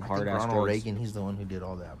fucking I hard think ass Ronald drugs. Reagan, he's the one who did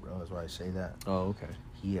all that, bro. That's why I say that. Oh, okay.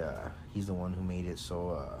 He's the one who made it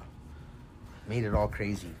so made it all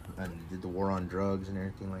crazy and did the war on drugs and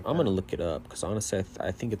everything like that. I'm gonna look it up because honestly,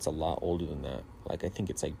 I think it's a lot older than that. Like I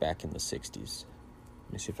think it's like back in the '60s.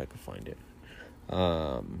 Let me see if I can find it.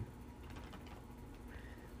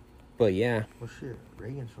 But yeah, Well, shit,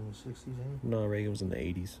 Reagan's from the '60s, ain't he? no, Reagan was in the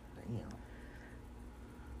 '80s. Damn.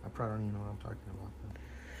 I probably don't even know what I'm talking about.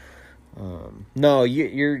 Then. No,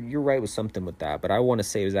 you're right with something with that, but I want to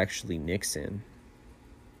say it was actually Nixon.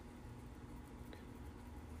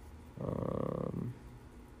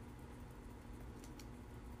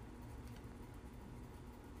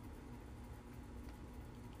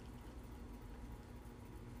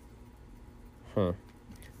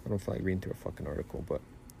 I don't feel like reading through a fucking article, but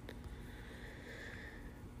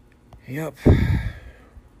yep.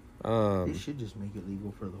 They should just make it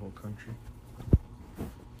legal for the whole country.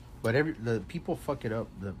 But the people fuck it up.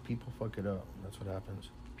 The people fuck it up. That's what happens.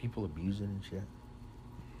 People abuse it and shit.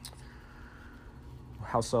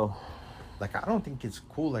 How so? Like, I don't think it's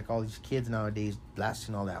cool, like, all these kids nowadays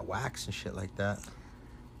blasting all that wax and shit like that.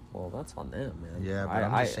 Well, that's on them, man. Yeah, but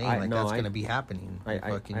I'm just saying, that's going to be happening.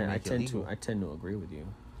 I Tend to agree with you.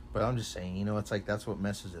 But I'm just saying, it's like, that's what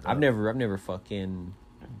messes it up. I've never fucking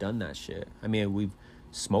done that shit. I mean, we've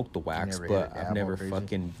smoked the wax, never but hit a dab I've never all crazy?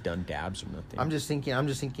 fucking done dabs or nothing. I'm just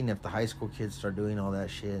thinking if the high school kids start doing all that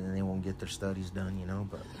shit and they won't get their studies done,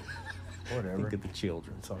 but whatever. Think of the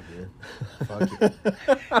children. It's all good. Fuck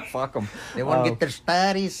it. Fuck them. They want to get their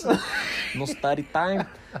studies. No study time.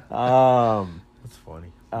 That's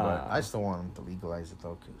funny. But I still want them to legalize it,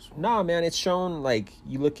 though. Nah, man, it's shown, like,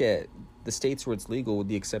 you look at the states where it's legal, with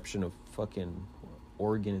the exception of fucking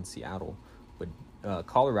Oregon and Seattle. But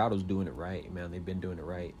Colorado's doing it right, man. They've been doing it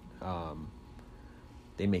right.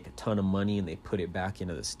 They make a ton of money, and they put it back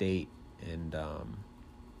into the state. And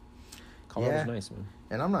Colorado's nice, man.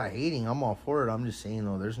 And I'm not hating. I'm all for it. I'm just saying,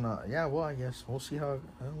 though, there's not... Yeah, well, I guess. We'll see how...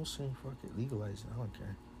 We'll see. Fuck it. Legalize it. I don't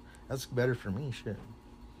care. That's better for me. Shit.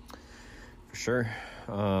 For sure.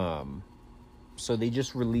 So they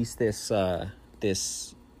just released this... I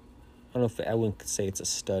don't know if I wouldn't say it's a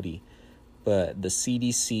study, but the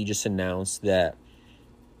CDC just announced that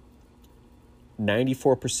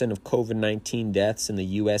 94% of COVID-19 deaths in the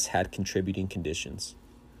U.S. had contributing conditions.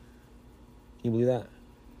 Can you believe that?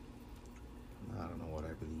 I don't know what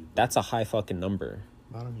I believe. That's a high fucking number.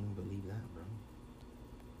 I don't even believe that, bro.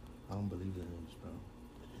 I don't believe the news, bro.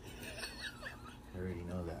 I already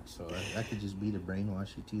know that. So that could just be to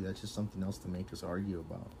brainwash you, too. That's just something else to make us argue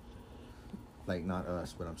about. Like, not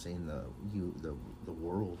us, but I'm saying the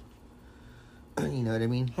world. You know what I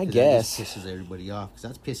mean? I 'Cause guess. that just pisses everybody off. 'Cause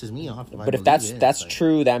that pisses me off. But if that's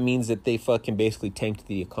true, that means that they fucking basically tanked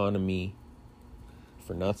the economy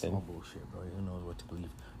for nothing. It's all bullshit, bro. Who knows what to believe?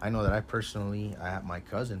 I know that my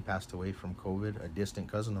cousin passed away from COVID. A distant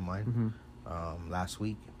cousin of mine, last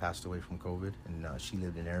week passed away from COVID, and she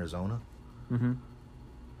lived in Arizona. Mm-hmm.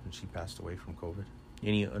 And she passed away from COVID.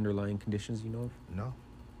 Any underlying conditions you know of? No.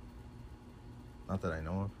 Not that I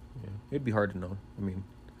know of. Yeah, it'd be hard to know. I mean,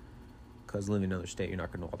 because living in another state, you're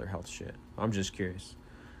not going to know all their health shit. I'm just curious.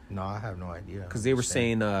 No, I have no idea. Because they were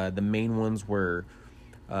saying the main ones were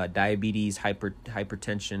diabetes,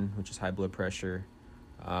 hypertension, which is high blood pressure,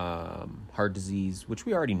 heart disease, which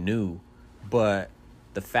we already knew. But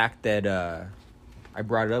the fact that I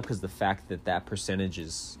brought it up because the fact that percentage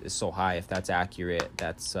is so high, if that's accurate,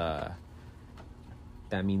 that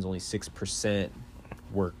means only 6%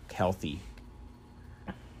 were healthy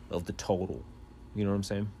of the total. You know what I'm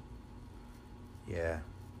saying? Yeah.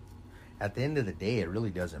 At the end of the day, it really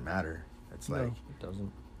doesn't matter. It's like, no, it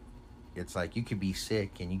doesn't. It's like you could be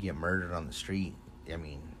sick and you get murdered on the street. I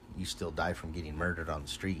mean, you still die from getting murdered on the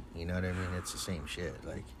street. You know what I mean? It's the same shit.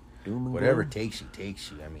 Like, whatever takes you,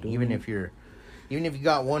 takes you. I mean, even if you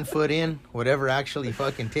got 1 foot in, whatever actually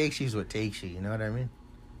fucking takes you is what takes you. You know what I mean?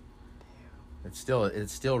 It's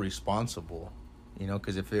still responsible. You know,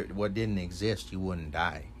 because what didn't exist, you wouldn't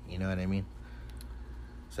die. You know what I mean?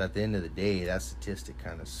 So at the end of the day, that statistic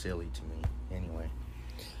kind of silly to me. Anyway.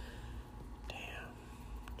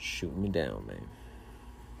 Shooting me down, man.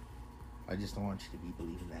 I just don't want you to be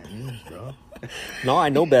believing that news, bro. No, I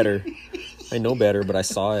know better. But I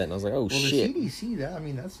saw it and I was like, oh, shit. The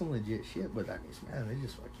CDC, that's some legit shit. But that means, man,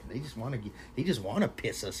 they just want to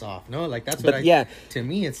piss us off. No, like that's what to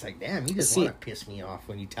me, it's like, damn, you just want to piss me off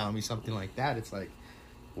when you tell me something like that. It's like,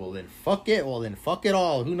 well then fuck it. Well then fuck it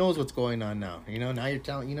all. Who knows what's going on now? You know, now you're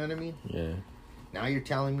telling, you know what I mean? Yeah. Now you're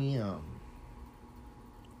telling me,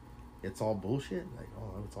 it's all bullshit. Like,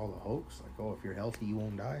 oh, it's all a hoax. Like, oh, if you're healthy, you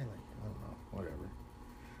won't die. Like, I don't know. Whatever.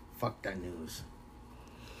 Fuck that news.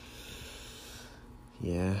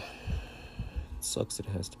 Yeah. It sucks that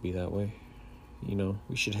it has to be that way. You know,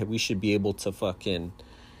 we should be able to fucking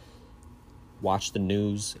watch the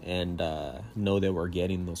news and know that we're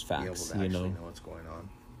getting those facts. Be able to actually know what's going on.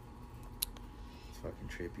 It's fucking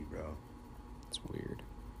trippy, bro. It's weird.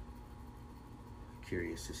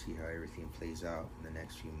 Curious to see how everything plays out in the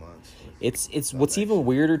next few months. It's what's even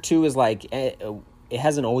weirder too is like it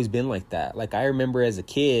hasn't always been like that. Like I remember as a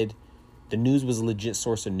kid, the news was a legit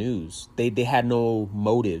source of news. They had no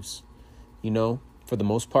motives, you know, for the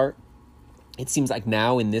most part. It seems like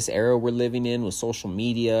now in this era we're living in with social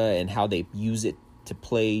media and how they use it to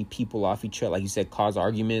play people off each other, like you said, cause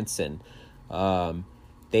arguments, and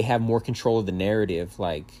they have more control of the narrative.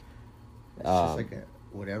 Like it's just like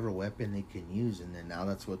whatever weapon they can use, and then now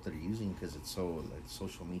that's what they're using because it's so like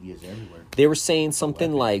social media is everywhere. They were saying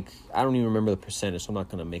something like, I don't even remember the percentage, so I'm not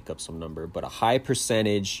going to make up some number, but a high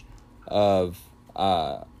percentage of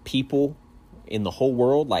people in the whole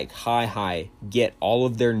world, like high, get all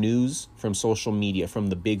of their news from social media, from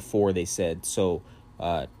the big four, they said. So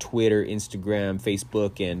Twitter, Instagram,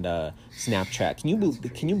 Facebook, and Snapchat.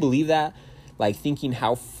 Can you believe that? Like, thinking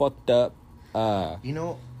how fucked up. You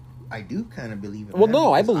know, I do kind of believe it. Well,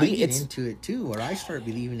 no, I believe it's into it too, or I start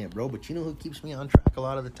believing it, bro. But you know who keeps me on track a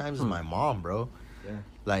lot of the times is my mom, bro. Yeah.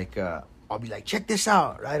 Like, I'll be like, check this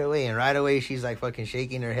out right away, and right away she's like fucking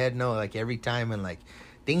shaking her head no, like every time, and like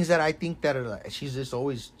things that I think that are like, she's just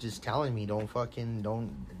always just telling me,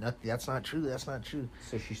 that's not true.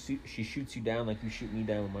 So she shoots you down like you shoot me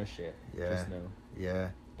down with my shit. Yeah. Just now. Yeah.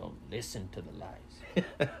 Don't listen to the lies.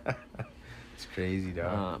 It's crazy,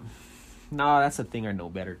 dog. No, that's the thing. I know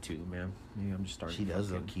better too, man. Maybe I'm just starting. She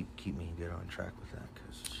does though keep me good on track with that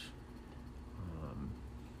because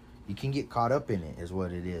you can get caught up in it, is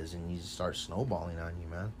what it is, and you just start snowballing on you,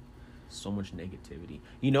 man. So much negativity.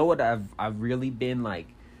 You know what? I've really been like,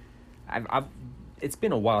 I've it's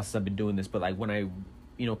been a while since I've been doing this, but like when I,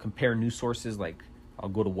 compare news sources, like I'll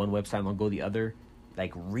go to one website and I'll go to the other,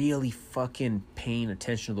 like really fucking paying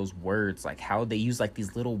attention to those words, like how they use like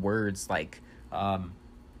these little words, like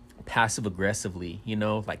passive aggressively,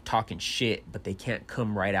 like talking shit, but they can't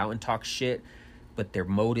come right out and talk shit, but their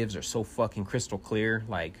motives are so fucking crystal clear,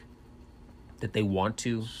 like that they want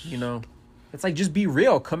to, It's like, just be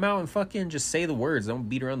real. Come out and fucking just say the words. Don't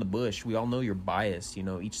beat around the bush. We all know you're biased,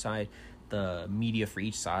 each side, the media for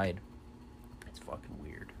each side. It's fucking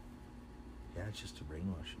weird. Yeah, it's just to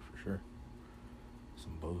brainwash you for sure.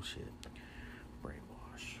 Some bullshit.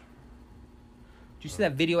 Brainwash. Did you see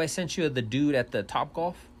that video I sent you of the dude at the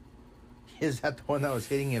Topgolf? Is that the one that was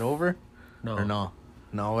hitting it over? No. Or no?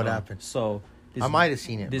 No, what happened? So I might have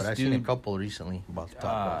seen it, this but I've seen a dude- couple recently about the Top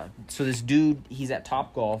Golf. So this dude, he's at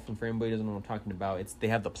Top Golf, and for anybody who doesn't know what I'm talking about, they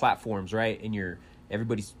have the platforms, right? And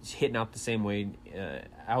everybody's hitting out the same way,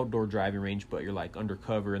 outdoor driving range, but you're like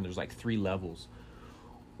undercover, and there's like 3 levels.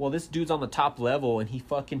 Well, this dude's on the top level, and he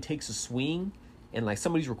fucking takes a swing, and like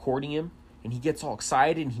somebody's recording him, and he gets all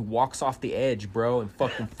excited, and he walks off the edge, bro, and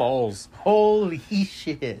fucking falls. Holy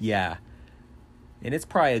shit! Yeah. And it's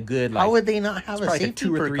probably a good, like... How would they not have it's a probably safety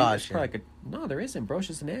 2 or 3. It's precaution? probably like no, there isn't, bro. It's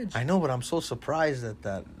just an edge. I know, but I'm so surprised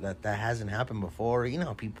that hasn't happened before. You know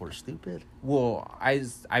how people are stupid. Well,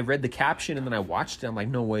 I read the caption and then I watched it. I'm like,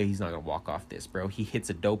 no way he's not gonna walk off this, bro. He hits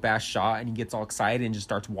a dope ass shot and he gets all excited and just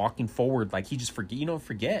starts walking forward. Like he just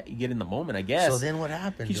forget. You get in the moment, I guess. So then what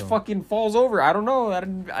happened? He just fucking falls over. I don't know.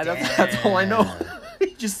 That's all I know.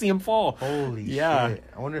 You just see him fall. Holy yeah. shit!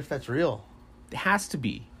 I wonder if that's real. It has to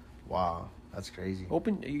be. Wow, that's crazy.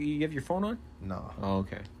 Open. You have your phone on? No. Oh,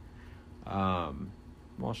 okay. Well,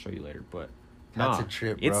 I'll show you later, but That's a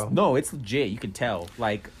trip, bro. It's legit. You could tell.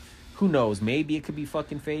 Like, who knows? Maybe it could be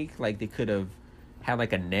fucking fake. Like they could have had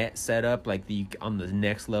like a net set up, like on the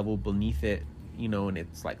next level beneath it, and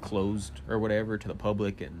it's like closed or whatever to the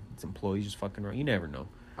public, and its employees just fucking around. You never know.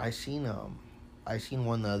 I seen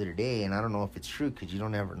one the other day, and I don't know if it's true because you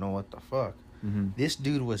don't ever know what the fuck. Mm-hmm. This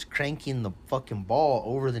dude was cranking the fucking ball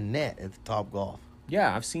over the net at the Top Golf.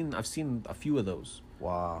 Yeah, I've seen a few of those.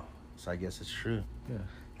 Wow. So I guess it's true. Yeah.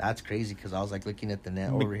 That's crazy because I was like looking at the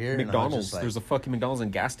net over here. McDonald's. And I was just like, There's a fucking McDonald's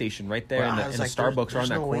and gas station right there, bro, and I a was like, Starbucks there's around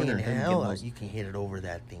no that way corner. in Him hell getting those- you can hit it over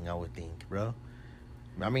that thing. I would think, bro.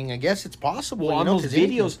 I mean, I guess it's possible. Well, you on know, those 'cause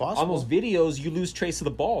anything's videos, possible. you lose trace of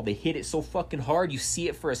the ball. They hit it so fucking hard, you see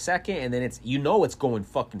it for a second, and then it's going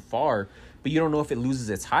fucking far, but you don't know if it loses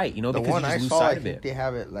its height. the Because one you just I lose saw, sight I of think it. they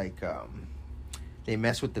have it like they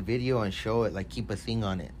mess with the video and show it like keep a thing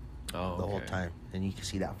on it the whole okay. time, and you can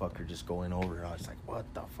see that fucker just going over. And I was like, what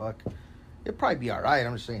the fuck? It'd probably be all right.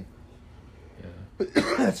 I'm just saying. Yeah. But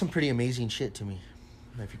that's some pretty amazing shit to me.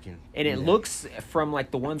 If you can. And it do that. looks from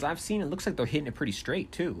like the ones I've seen, it looks like they're hitting it pretty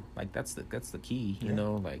straight too. Like that's the key, Yeah.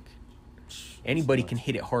 like anybody can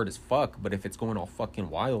hit it hard as fuck, but if it's going all fucking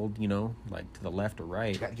wild, like to the left or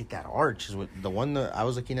right. You gotta get that arch. Is what the one that I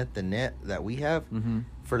was looking at the net that we have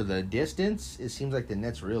for the distance. It seems like the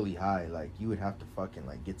net's really high. Like you would have to fucking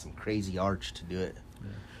like get some crazy arch to do it.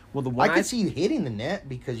 Well, the one I could see you hitting the net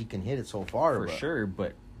because you can hit it so far. for but sure,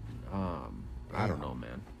 but I don't know,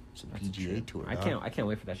 man. Some That's a PGA trip. tour. I dog. can't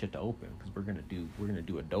wait for that shit to open because we're gonna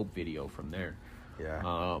do a dope video from there.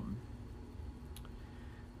 Yeah.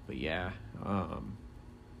 But yeah,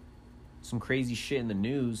 some crazy shit in the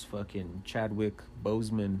news. Fucking Chadwick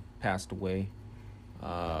Boseman passed away.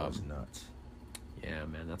 That was nuts. Yeah,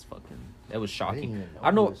 man, that was I shocking. didn't even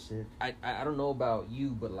I don't he know. was sick. I don't know about you,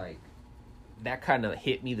 but like that kind of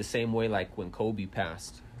hit me the same way like when Kobe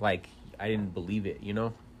passed. Like I didn't believe it.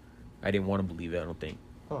 I didn't want to believe it. I don't think.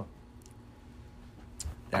 Huh.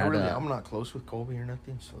 That, I'm not close with Kobe or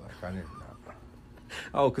nothing, so like I didn't.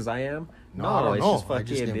 Oh, because I am. No, I don't it's know. just fucking. I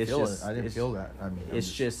just didn't it's feel just, it. I didn't feel that. I mean, It's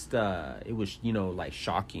just. It was like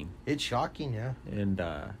shocking, It's shocking, yeah. and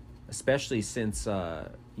especially since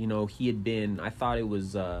he had been. I thought it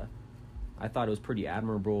was pretty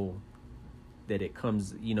admirable that it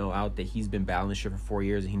comes out that he's been battling this shit for 4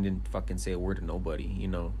 years and he didn't fucking say a word to nobody.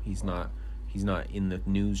 He's not in the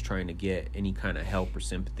news trying to get any kind of help or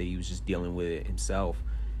sympathy. He was just dealing with it himself.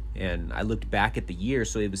 And I looked back at the year,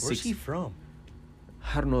 so it was Where's he from?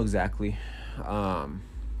 I don't know exactly. I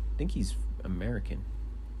think he's American.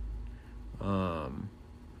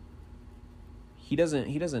 He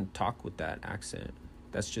doesn't talk with that accent.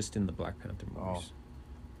 That's just in the Black Panther movies.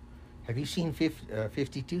 Have you seen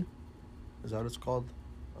 52? Is that what it's called?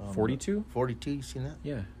 42? 42, you seen that?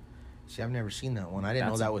 Yeah. See, I've never seen that one. I didn't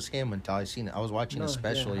know that was him until I seen it. I was watching a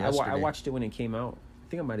special yeah. yesterday. I watched it when it came out. I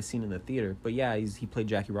think I might have seen it in the theater. But yeah, he played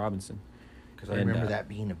Jackie Robinson. Because I remember that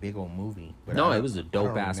being a big old movie. But No, I it don't- was a I don't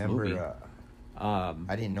dope-ass remember, movie.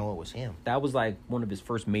 I didn't know it was him. That was like one of his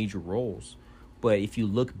first major roles. But if you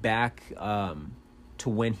look back to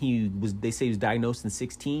when they say he was diagnosed in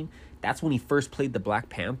 2016, that's when he first played the Black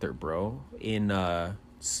Panther, bro, in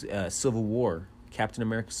Civil War, Captain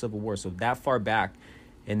America Civil War. So that far back.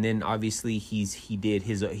 And then obviously he had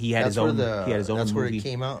his own That's movie. where it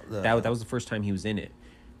came out. That was the first time he was in it.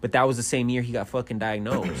 But that was the same year he got fucking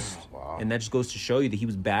diagnosed. Wow. And that just goes to show you that he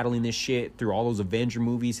was battling this shit through all those Avenger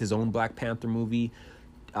movies, his own Black Panther movie.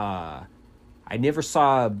 I never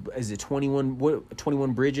saw, is it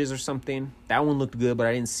 21 Bridges or something? That one looked good, but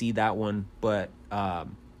I didn't see that one. But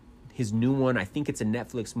his new one, I think it's a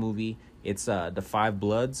Netflix movie. It's The Five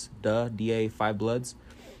Bloods, DA Five Bloods.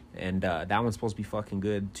 and that one's supposed to be fucking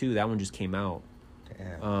good too. That one just came out.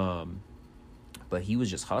 Damn. But he was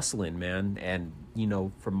just hustling, man. And you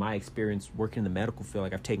know, from my experience working in the medical field,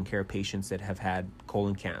 like I've taken care of patients that have had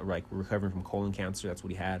colon cancer, like recovering from colon cancer. That's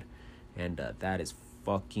what he had, and that is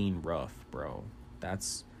fucking rough, bro.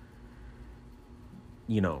 That's,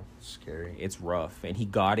 you know, Scary. it's rough. And he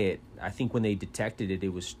got it, I think when they detected it, it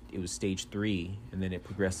was stage 3, and then it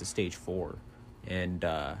progressed to stage 4. And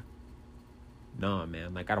nah,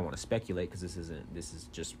 man, like I don't want to speculate, because this is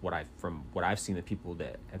just from what I've seen, the people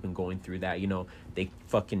that have been going through that, you know, they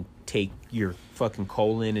fucking take your fucking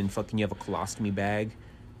colon, and fucking you have a colostomy bag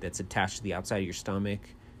that's attached to the outside of your stomach,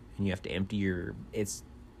 and you have to empty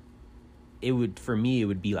for me it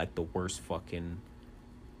would be like the worst fucking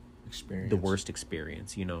Experience. the worst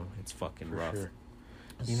experience, you know. It's fucking For rough. sure.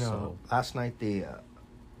 You know, last night they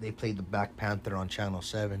played the Black Panther on Channel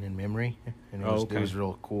 7 in memory, and it was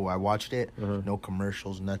real cool. I watched it. No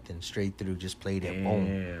commercials, nothing, straight through. Just played it.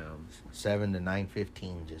 Boom. 7 to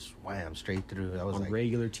 9:15, just wham, straight through. That was on like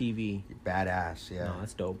regular TV. badass. Yeah, No,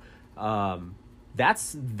 that's dope.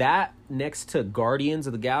 That next to Guardians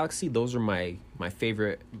of the Galaxy, those are my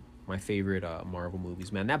favorite Marvel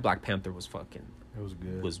movies, man. That Black Panther was fucking, it was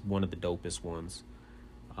good. was one of the dopest ones.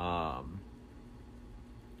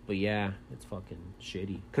 But yeah, it's fucking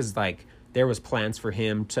shitty, because like there was plans for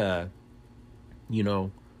him to, you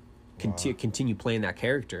know, continue playing that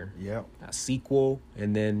character. Yep. A sequel,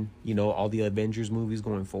 and then, you know, all the Avengers movies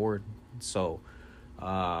going forward. So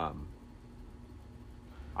I'd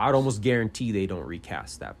almost guarantee they don't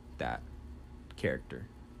recast that character,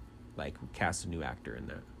 like cast a new actor in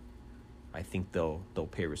that. I think they'll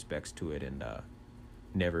pay respects to it, and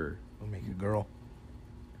never. We'll make a girl.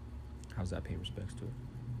 How's that paying respects to it?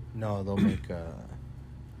 No, they'll make.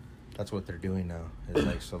 That's what they're doing now. It's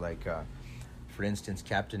like, so like, for instance,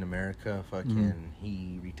 Captain America, fucking,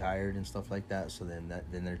 he retired and stuff like that. So then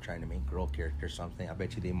they're trying to make girl character something. I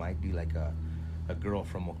bet you they might do like a girl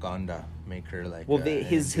from Wakanda, make her like. Well,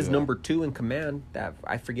 his number 2 in command, that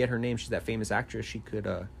I forget her name. She's that famous actress. She could.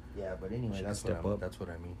 Yeah, but anyway, that's what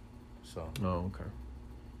I mean. So. Oh, okay.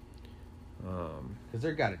 Because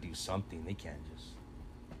they're got to do something. They can't just.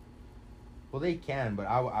 Well, they can, but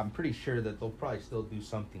I'm pretty sure that they'll probably still do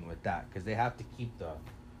something with that, because they have to keep the.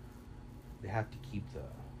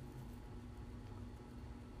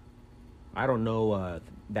 I don't know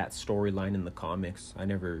that storyline in the comics. I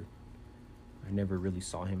never really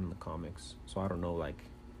saw him in the comics, so I don't know like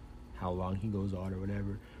how long he goes on or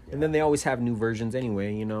whatever. Yeah. And then they always have new versions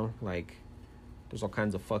anyway, you know, like there's all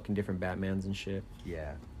kinds of fucking different Batmans and shit.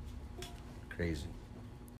 Yeah. Crazy.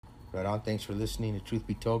 Right on. Thanks for listening to Truth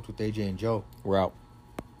Be Told with AJ and Joe. We're out.